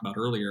we talked about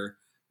earlier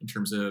in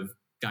terms of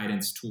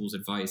guidance, tools,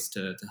 advice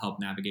to help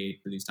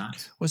navigate through these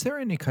times. Was there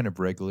any kind of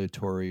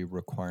regulatory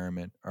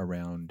requirement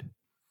around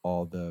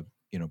all the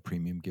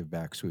premium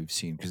givebacks we've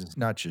seen? Because it's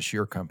not just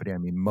your company. I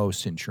mean,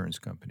 most insurance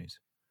companies.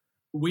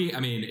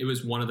 It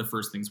was one of the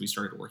first things we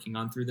started working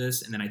on through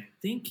this. And then I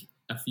think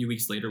a few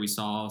weeks later, we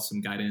saw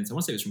some guidance. I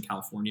want to say it was from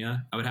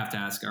California. I would have to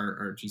ask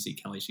our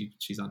GC, Kelly.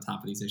 She's on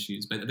top of these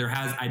issues. But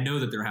I know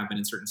that there have been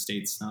in certain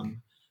states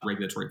some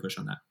regulatory push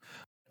on that.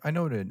 I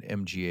know what an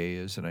MGA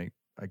is, and I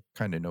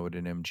kind of know what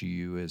an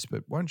MGU is,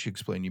 but why don't you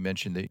explain? You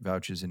mentioned that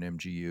Vouch is an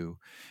MGU.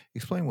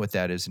 Explain what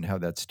that is and how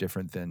that's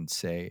different than,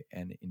 say,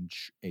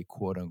 a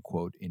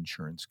quote-unquote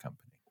insurance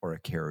company or a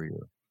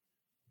carrier.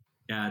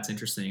 Yeah, it's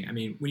interesting. I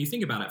mean, when you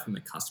think about it from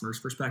the customer's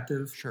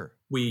perspective, sure,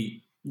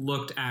 we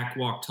looked, act,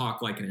 walk,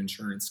 talk like an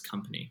insurance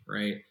company,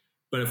 right?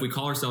 But if we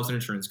call ourselves an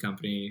insurance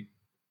company,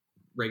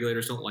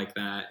 regulators don't like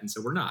that. And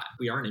so we're not.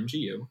 We are an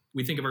MGU.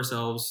 We think of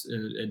ourselves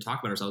and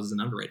talk about ourselves as an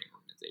underwriting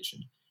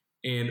organization.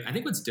 And I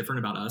think what's different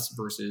about us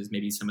versus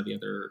maybe some of the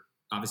other,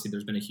 obviously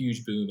there's been a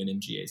huge boom in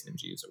MGAs and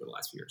MGUs over the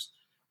last few years.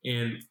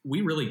 And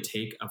we really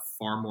take a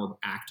far more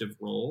active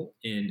role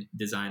in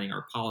designing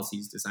our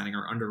policies, designing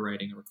our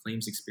underwriting, our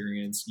claims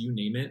experience, you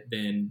name it,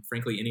 than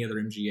frankly any other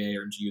MGA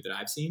or MGU that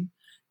I've seen.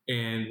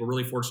 And we're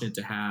really fortunate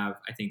to have,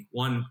 I think,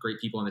 one, great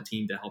people on the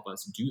team to help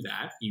us do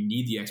that. You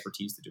need the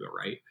expertise to do it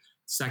right.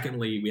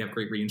 Secondly, we have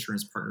great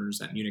reinsurance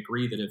partners at Munich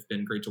Re that have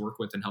been great to work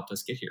with and helped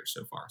us get here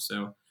so far.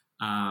 So,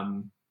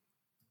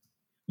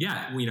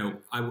 yeah,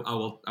 I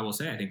will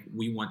say, I think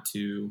we want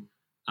to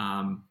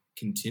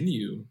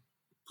continue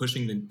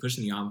pushing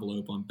the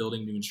envelope on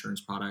building new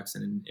insurance products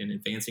and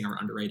advancing our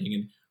underwriting.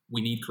 And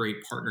we need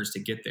great partners to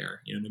get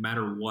there. No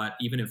matter what,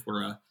 even if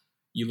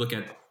you look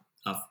at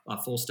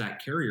a full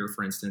stack carrier,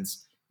 for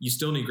instance, you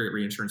still need great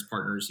reinsurance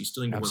partners. You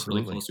still need to work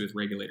really closely with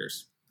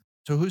regulators.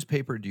 So whose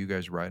paper do you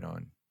guys write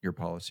on? Your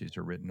policies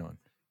are written on?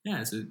 Yeah,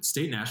 it's a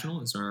State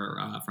National. It's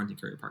our fronting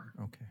carrier partner.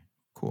 Okay,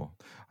 cool.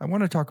 I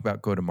want to talk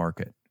about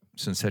go-to-market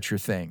since that's your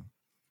thing.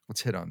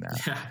 Let's hit on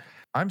that. Yeah.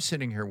 I'm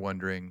sitting here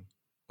wondering,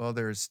 well,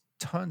 there's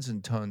tons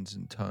and tons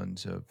and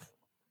tons of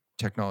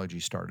technology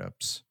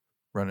startups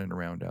running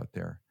around out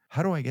there.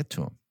 How do I get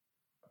to them?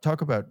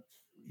 Talk about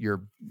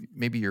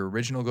maybe your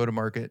original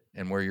go-to-market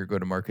and where your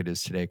go-to-market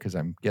is today, because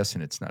I'm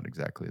guessing it's not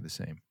exactly the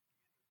same.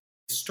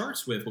 It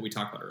starts with what we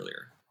talked about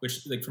earlier,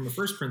 which, like, from a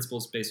first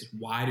principles basis,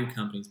 why do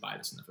companies buy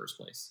this in the first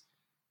place?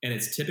 And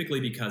it's typically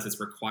because it's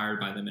required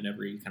by them in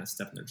every kind of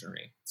step in their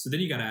journey. So then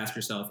you got to ask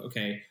yourself,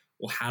 okay,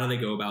 well, how do they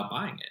go about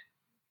buying it?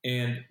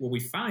 And what we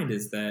find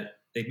is that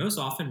they most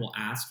often will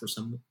ask for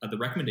the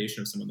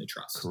recommendation of someone they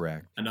trust.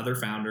 Correct. Another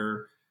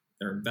founder,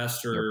 their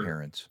investor, their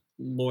parents,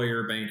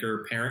 lawyer,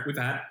 banker, parent.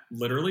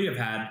 I've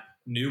had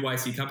new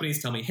YC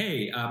companies tell me,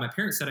 hey, my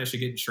parents said I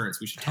should get insurance.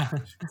 We should talk.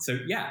 So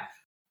yeah,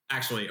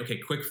 actually, okay,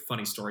 quick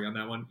funny story on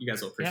that one. You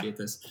guys will appreciate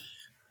this.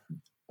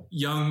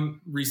 Young,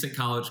 recent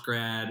college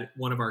grad,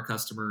 one of our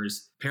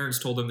customers, parents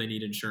told them they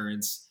need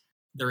insurance.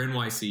 They're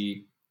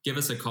NYC. Give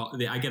us a call.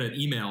 I get an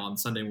email on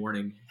Sunday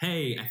morning.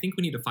 Hey, I think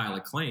we need to file a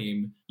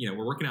claim.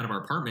 We're working out of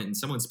our apartment and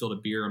someone spilled a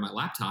beer on my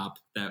laptop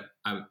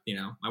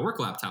my work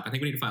laptop. I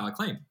think we need to file a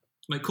claim.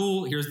 I'm like,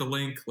 cool. Here's the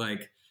link.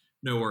 Like,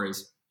 no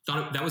worries.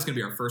 Thought that was going to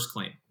be our first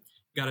claim.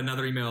 Got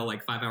another email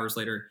like 5 hours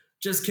later.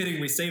 Just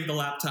kidding. We saved the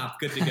laptop.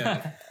 Good to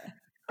go.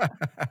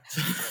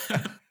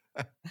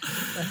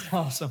 That's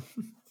awesome.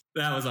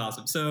 That was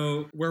awesome.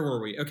 So where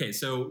were we? Okay.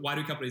 So why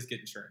do companies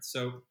get insurance?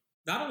 So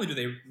not only do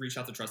they reach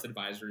out to trusted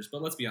advisors,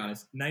 but let's be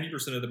honest,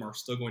 90% of them are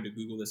still going to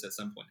Google this at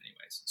some point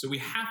anyways. So we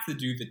have to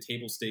do the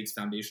table stakes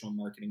foundational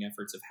marketing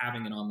efforts of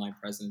having an online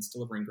presence,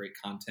 delivering great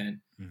content,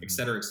 et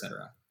cetera, et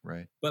cetera.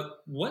 Right.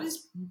 But what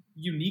is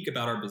unique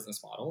about our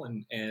business model,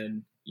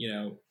 and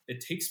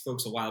it takes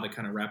folks a while to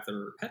kind of wrap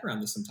their head around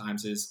this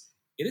sometimes, is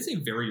it is a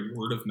very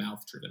word of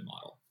mouth driven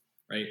model,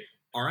 right?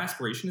 Our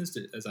aspiration is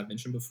to, as I've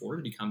mentioned before,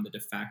 to become the de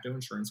facto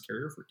insurance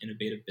carrier for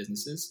innovative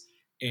businesses.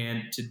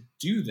 And to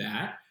do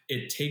that,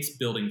 it takes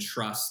building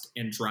trust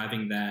and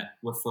driving that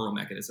referral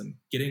mechanism,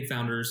 getting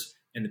founders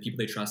and the people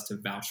they trust to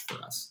vouch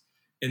for us.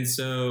 And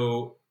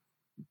so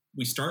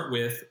we start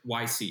with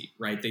YC,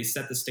 right? They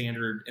set the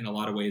standard in a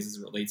lot of ways as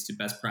it relates to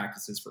best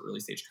practices for early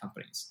stage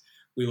companies.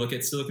 We look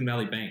at Silicon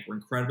Valley Bank. We're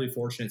incredibly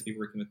fortunate to be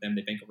working with them.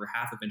 They bank over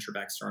half of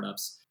venture-backed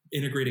startups.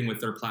 Integrating with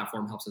their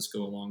platform helps us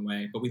go a long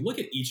way. But we look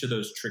at each of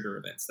those trigger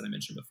events that I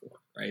mentioned before,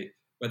 right?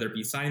 Whether it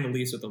be signing the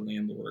lease with the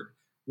landlord,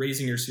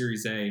 raising your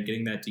Series A and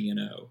getting that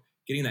D&O,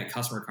 getting that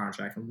customer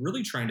contract, and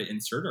really trying to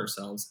insert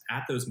ourselves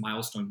at those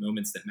milestone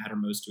moments that matter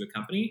most to a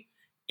company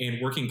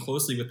and working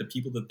closely with the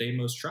people that they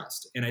most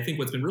trust. And I think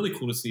what's been really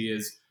cool to see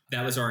is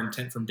that was our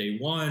intent from day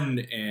one.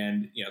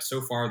 And so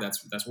far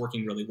that's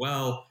working really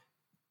well.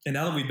 And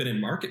now that we've been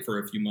in market for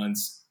a few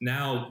months,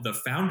 now the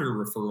founder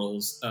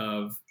referrals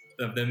of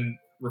them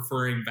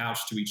referring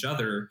vouch to each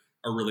other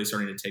are really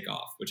starting to take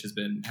off, which has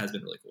been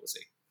really cool to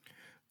see.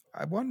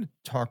 I want to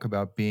talk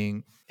about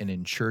being an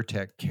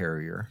InsurTech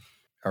carrier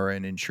or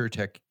an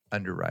InsurTech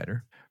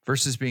underwriter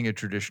versus being a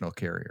traditional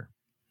carrier.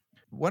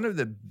 One of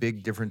the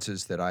big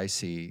differences that I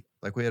see,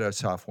 like we had a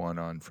soft one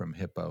on from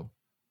Hippo,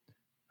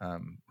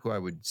 who I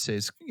would say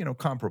is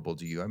comparable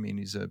to you. I mean,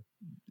 he's an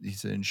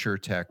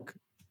InsurTech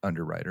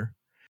underwriter.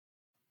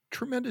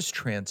 Tremendous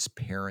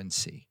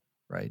transparency,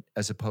 right?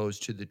 As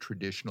opposed to the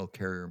traditional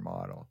carrier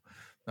model,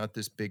 not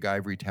this big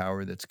ivory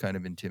tower that's kind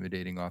of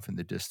intimidating off in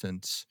the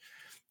distance,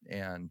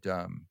 and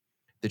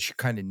that you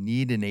kind of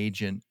need an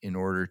agent in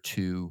order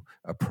to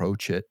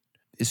approach it.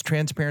 Is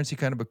transparency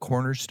kind of a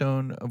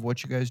cornerstone of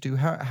what you guys do?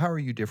 How are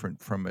you different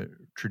from a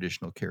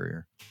traditional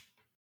carrier?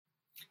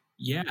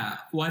 Yeah,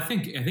 well, I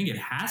think it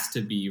has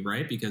to be,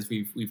 right, because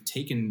we've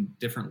taken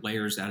different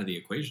layers out of the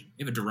equation.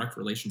 We have a direct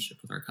relationship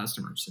with our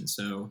customers, and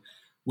so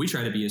we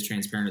try to be as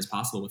transparent as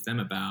possible with them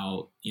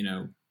about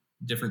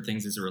different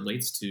things as it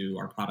relates to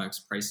our products,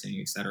 pricing,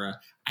 et cetera.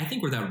 I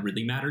think where that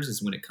really matters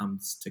is when it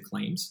comes to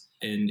claims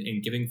and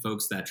giving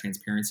folks that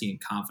transparency and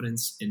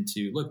confidence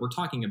into, look, we're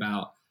talking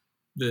about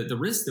the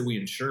risks that we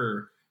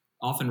insure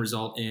often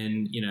result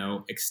in,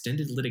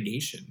 extended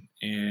litigation.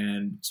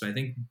 And so I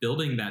think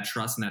building that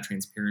trust and that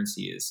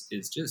transparency is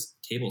just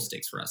table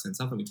stakes for us. And it's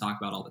something we talk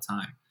about all the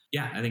time.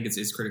 Yeah, I think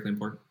it's critically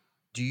important.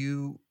 Do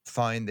you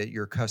find that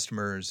your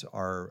customers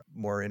are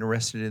more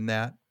interested in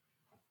that?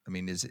 I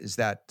mean, is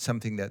that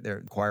something that they're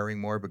acquiring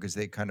more because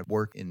they kind of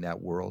work in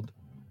that world?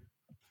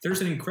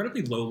 There's an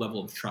incredibly low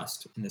level of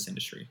trust in this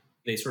industry.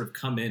 They sort of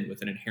come in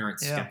with an inherent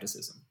Yeah.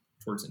 skepticism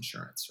towards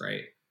insurance,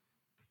 right?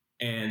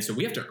 And so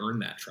we have to earn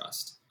that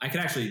trust.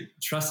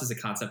 Trust is a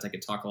concept I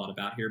could talk a lot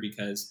about here,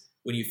 because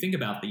when you think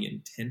about the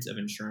intent of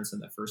insurance in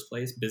the first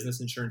place, business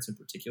insurance in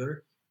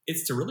particular,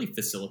 it's to really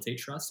facilitate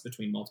trust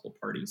between multiple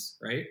parties,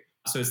 right?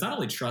 So it's not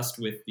only trust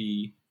with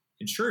the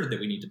insured that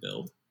we need to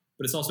build,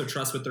 but it's also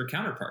trust with their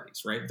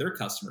counterparties, right? Their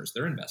customers,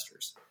 their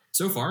investors.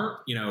 So far,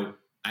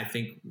 I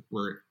think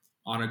we're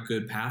on a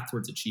good path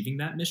towards achieving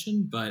that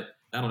mission, but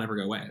that'll never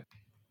go away.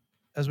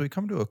 As we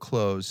come to a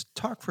close,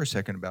 talk for a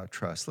second about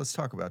trust. Let's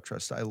talk about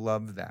trust. I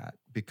love that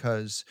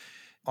because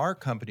our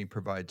company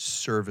provides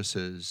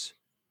services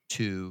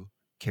to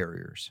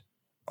carriers.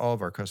 All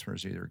of our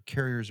customers are either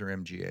carriers or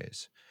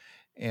MGAs.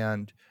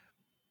 And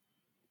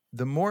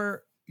the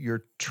more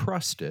you're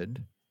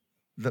trusted,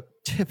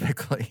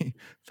 typically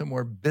the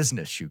more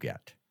business you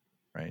get,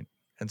 right?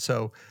 And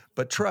so,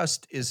 but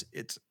trust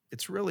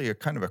it's really a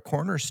kind of a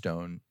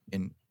cornerstone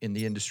in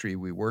the industry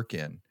we work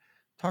in.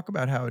 Talk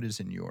about how it is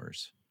in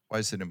yours. Why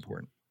is it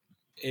important?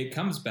 It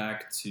comes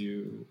back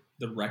to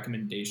the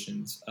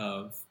recommendations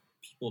of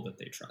people that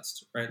they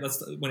trust, right?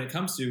 When it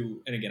comes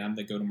to, and again, I'm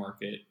the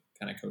go-to-market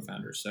kind of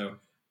co-founder. So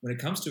when it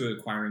comes to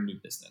acquiring new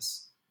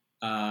business,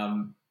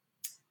 they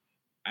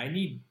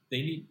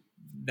need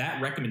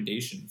that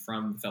recommendation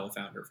from the fellow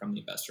founder, from the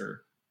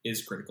investor,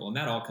 is critical. And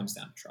that all comes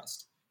down to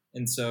trust.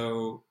 And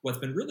so what's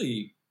been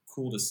really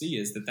cool to see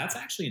is that that's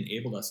actually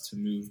enabled us to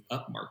move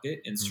up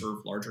market and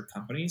serve larger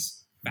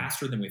companies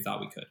faster than we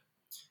thought we could.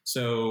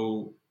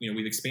 So,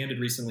 we've expanded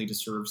recently to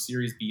serve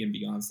Series B and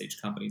beyond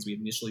stage companies. We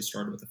initially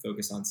started with a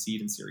focus on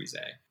seed and Series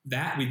A.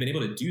 That we've been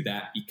able to do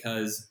that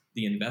because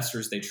the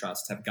investors they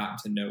trust have gotten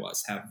to know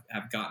us,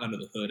 have gotten under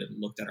the hood and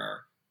looked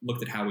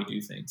at how we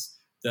do things.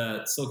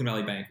 The Silicon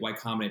Valley Bank, Y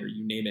Combinator,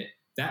 you name it.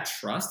 That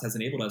trust has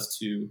enabled us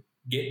to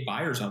get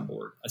buyers on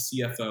board, a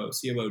CFO,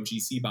 COO,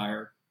 GC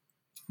buyer,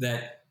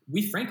 that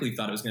we frankly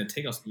thought it was going to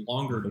take us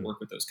longer to work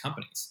with those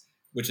companies,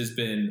 which has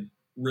been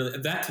really,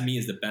 that to me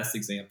is the best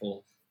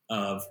example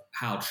of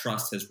how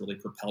trust has really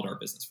propelled our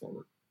business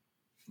forward.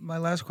 My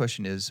last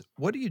question is,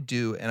 what do you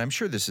do? And I'm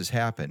sure this has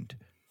happened.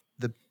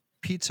 The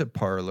pizza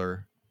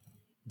parlor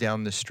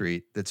down the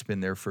street that's been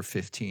there for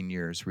 15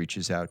 years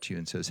reaches out to you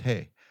and says,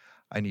 hey,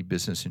 I need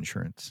business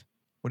insurance.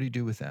 What do you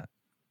do with that?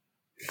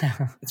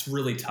 It's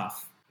really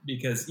tough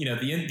because,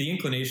 the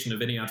inclination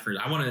of any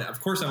entrepreneur, I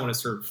want to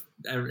serve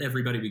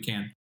everybody we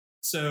can.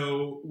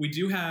 So we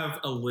do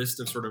have a list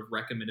of sort of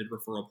recommended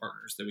referral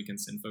partners that we can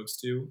send folks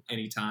to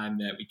anytime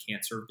that we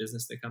can't serve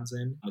business that comes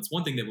in. It's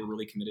one thing that we're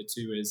really committed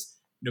to is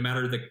no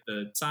matter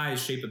the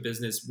size, shape of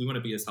business, we want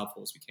to be as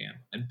helpful as we can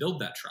and build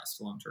that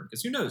trust long-term.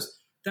 Because who knows,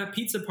 that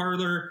pizza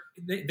parlor,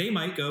 they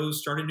might go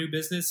start a new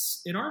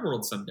business in our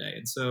world someday.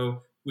 And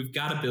so we've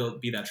got to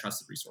be that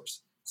trusted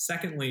resource.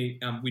 Secondly,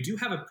 we do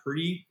have a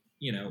pretty,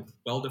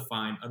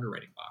 well-defined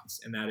underwriting box,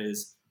 and that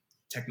is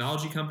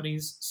technology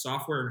companies,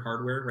 software and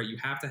hardware, right? You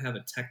have to have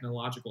a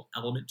technological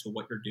element to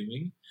what you're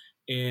doing.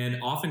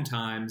 And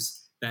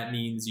oftentimes that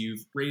means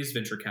you've raised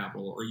venture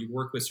capital or you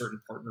work with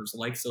certain partners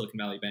like Silicon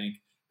Valley Bank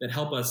that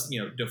help us,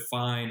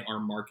 define our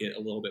market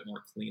a little bit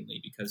more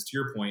cleanly, because to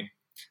your point,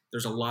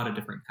 there's a lot of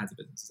different kinds of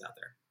businesses out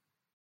there.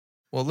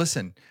 Well,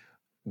 listen,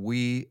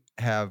 we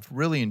have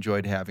really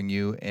enjoyed having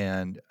you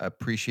and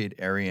appreciate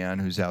Ariane,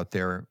 who's out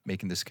there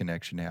making this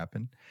connection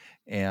happen.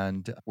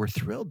 And we're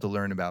thrilled to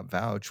learn about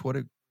Vouch. What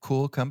a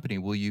cool company.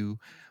 Will you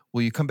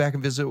come back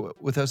and visit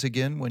with us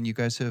again when you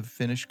guys have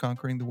finished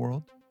conquering the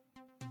world?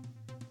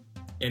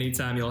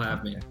 Anytime you'll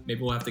have me. Maybe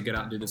we'll have to get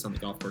out and do this on the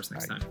golf course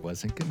next time. I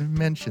wasn't going to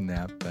mention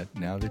that, but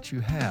now that you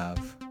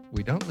have,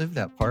 we don't live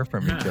that far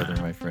from each other,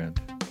 my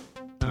friend.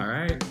 All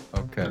right.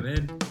 Okay. I'm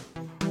in.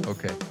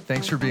 Okay.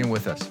 Thanks for being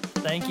with us.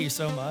 Thank you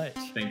so much.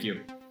 Thank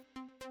you.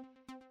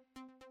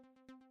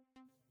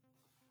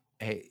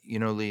 Hey,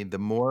 Lee, the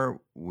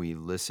more we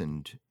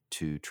listened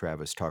to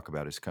Travis talk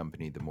about his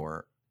company, the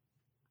more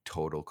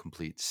total,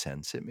 complete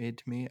sense it made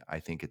to me. I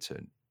think it's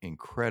an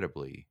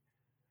incredibly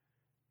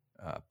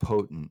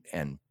potent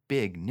and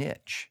big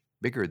niche,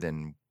 bigger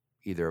than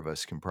either of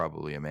us can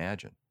probably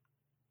imagine.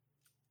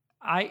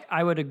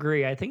 I would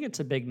agree. I think it's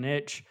a big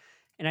niche,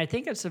 and I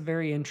think it's a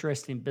very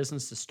interesting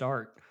business to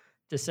start,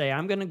 to say,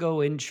 I'm going to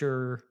go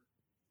insure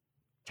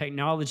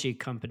technology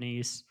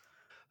companies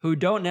who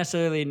don't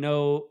necessarily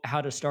know how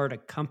to start a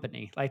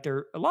company. Like,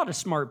 they're a lot of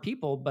smart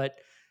people, but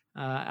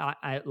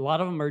a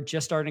lot of them are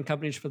just starting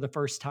companies for the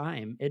first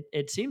time.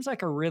 It seems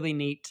like a really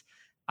neat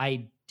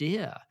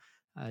idea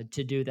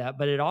to do that,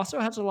 but it also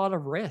has a lot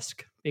of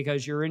risk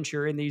because you're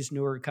insuring these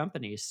newer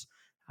companies.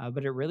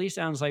 But it really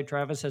sounds like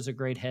Travis has a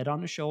great head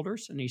on his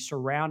shoulders, and he's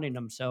surrounding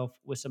himself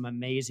with some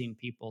amazing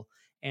people,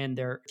 and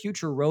their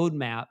future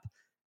roadmap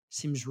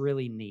seems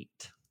really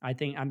neat. I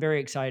think I'm very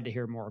excited to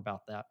hear more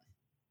about that.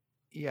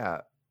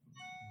 Yeah,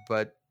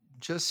 but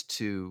just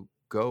to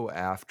go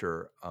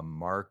after a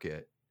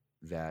market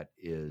that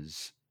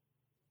is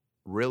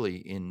really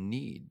in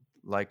need.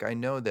 Like, I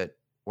know that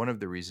one of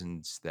the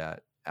reasons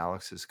that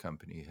Alex's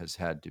company has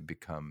had to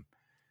become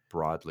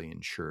broadly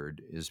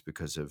insured is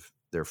because of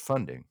their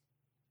funding.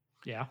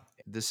 Yeah.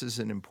 This is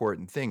an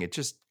important thing. It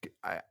just,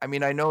 I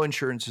mean, I know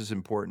insurance is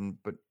important,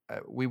 but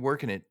we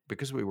work in it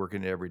because we work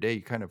in it every day.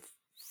 You kind of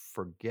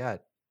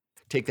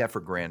take that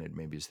for granted,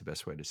 maybe is the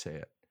best way to say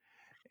it.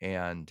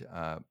 And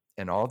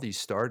all these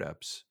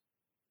startups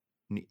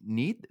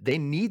need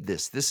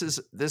this.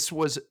 This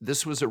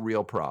was a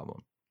real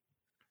problem.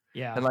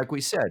 Yeah. And like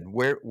we said,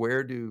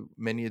 where do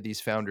many of these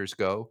founders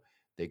go?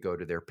 They go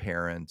to their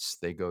parents,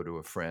 they go to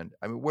a friend.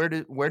 I mean,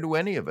 how do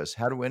any of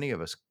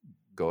us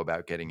go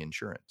about getting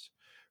insurance?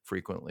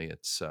 Frequently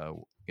it's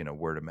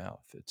word of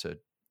mouth.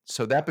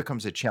 So that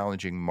becomes a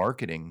challenging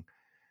marketing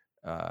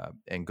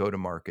and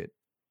go-to-market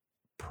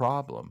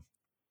problem.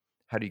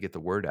 How do you get the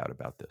word out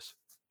about this?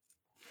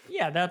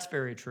 Yeah, that's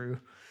very true.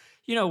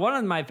 One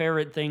of my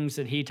favorite things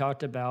that he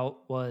talked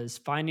about was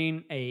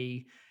finding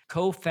a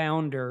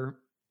co-founder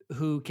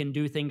who can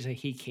do things that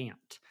he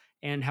can't,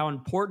 and how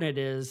important it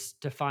is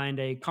to find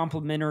a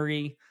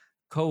complementary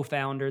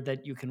co-founder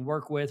that you can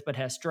work with, but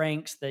has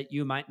strengths that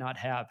you might not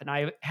have. And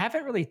I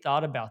haven't really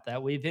thought about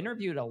that. We've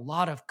interviewed a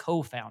lot of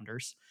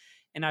co-founders,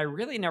 and I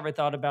really never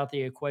thought about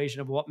the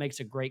equation of what makes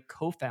a great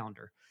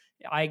co-founder.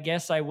 I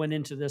guess I went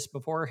into this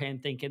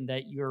beforehand thinking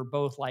that you're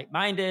both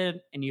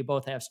like-minded and you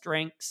both have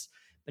strengths,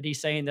 but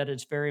he's saying that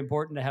it's very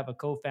important to have a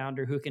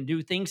co-founder who can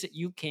do things that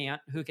you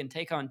can't, who can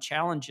take on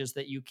challenges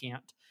that you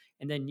can't,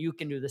 and then you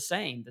can do the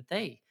same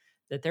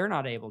that they're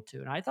not able to.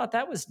 And I thought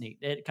that was neat.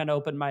 It kind of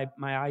opened my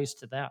eyes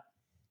to that.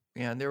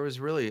 Yeah, and there was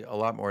really a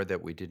lot more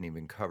that we didn't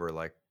even cover.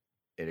 Like,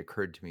 it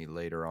occurred to me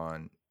later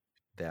on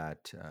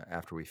that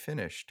after we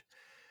finished,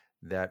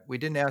 that we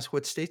didn't ask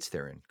what states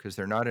they're in, because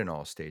they're not in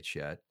all states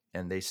yet.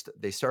 And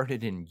they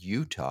started in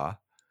Utah,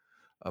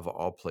 of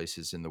all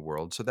places in the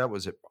world. So that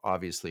was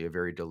obviously a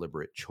very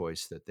deliberate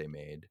choice that they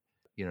made.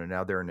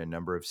 Now they're in a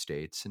number of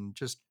states, and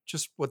just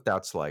what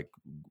that's like,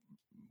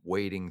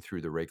 wading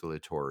through the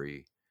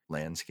regulatory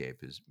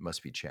landscape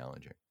must be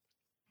challenging.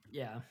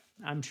 Yeah,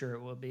 I'm sure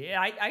it will be.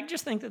 I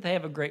just think that they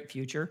have a great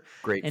future.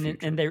 Future.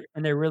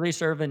 And they really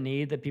serve a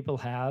need that people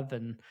have.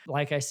 And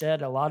like I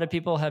said, a lot of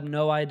people have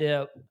no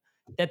idea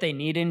that they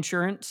need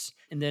insurance,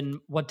 and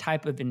then what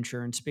type of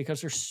insurance,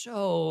 because there's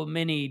so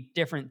many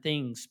different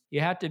things.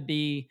 You have to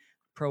be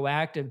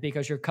proactive,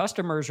 because your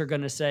customers are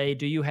going to say,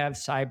 do you have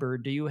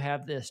cyber? Do you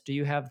have this? Do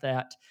you have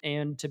that?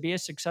 And to be a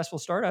successful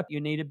startup,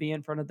 you need to be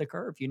in front of the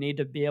curve. You need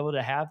to be able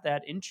to have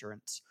that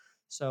insurance.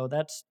 So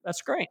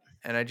that's great.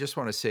 And I just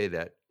want to say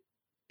that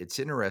it's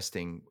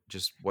interesting,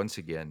 just once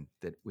again,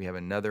 that we have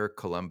another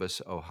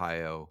Columbus,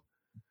 Ohio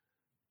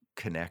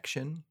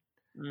connection.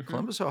 Mm-hmm.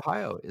 Columbus,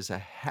 Ohio is a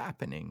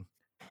happening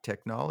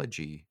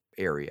technology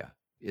area.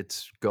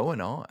 It's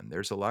going on.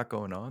 There's a lot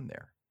going on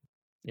there.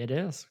 It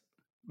is.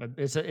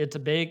 It's a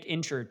big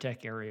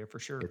insurtech area for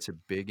sure. It's a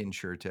big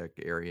insurtech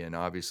area, and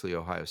obviously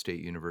Ohio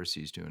State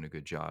University is doing a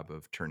good job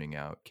of turning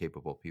out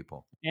capable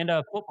people. And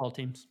football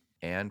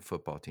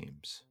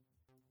teams.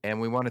 And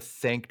we want to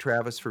thank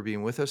Travis for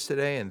being with us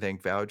today, and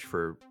thank Vouch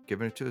for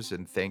giving it to us,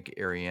 and thank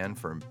Ariane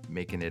for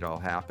making it all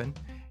happen.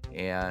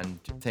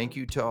 And thank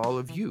you to all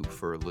of you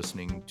for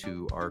listening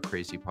to our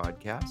crazy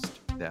podcast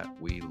that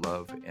we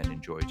love and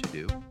enjoy to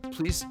do.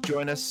 Please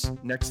join us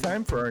next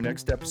time for our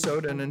next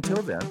episode. And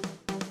until then,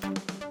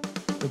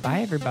 goodbye,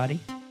 everybody.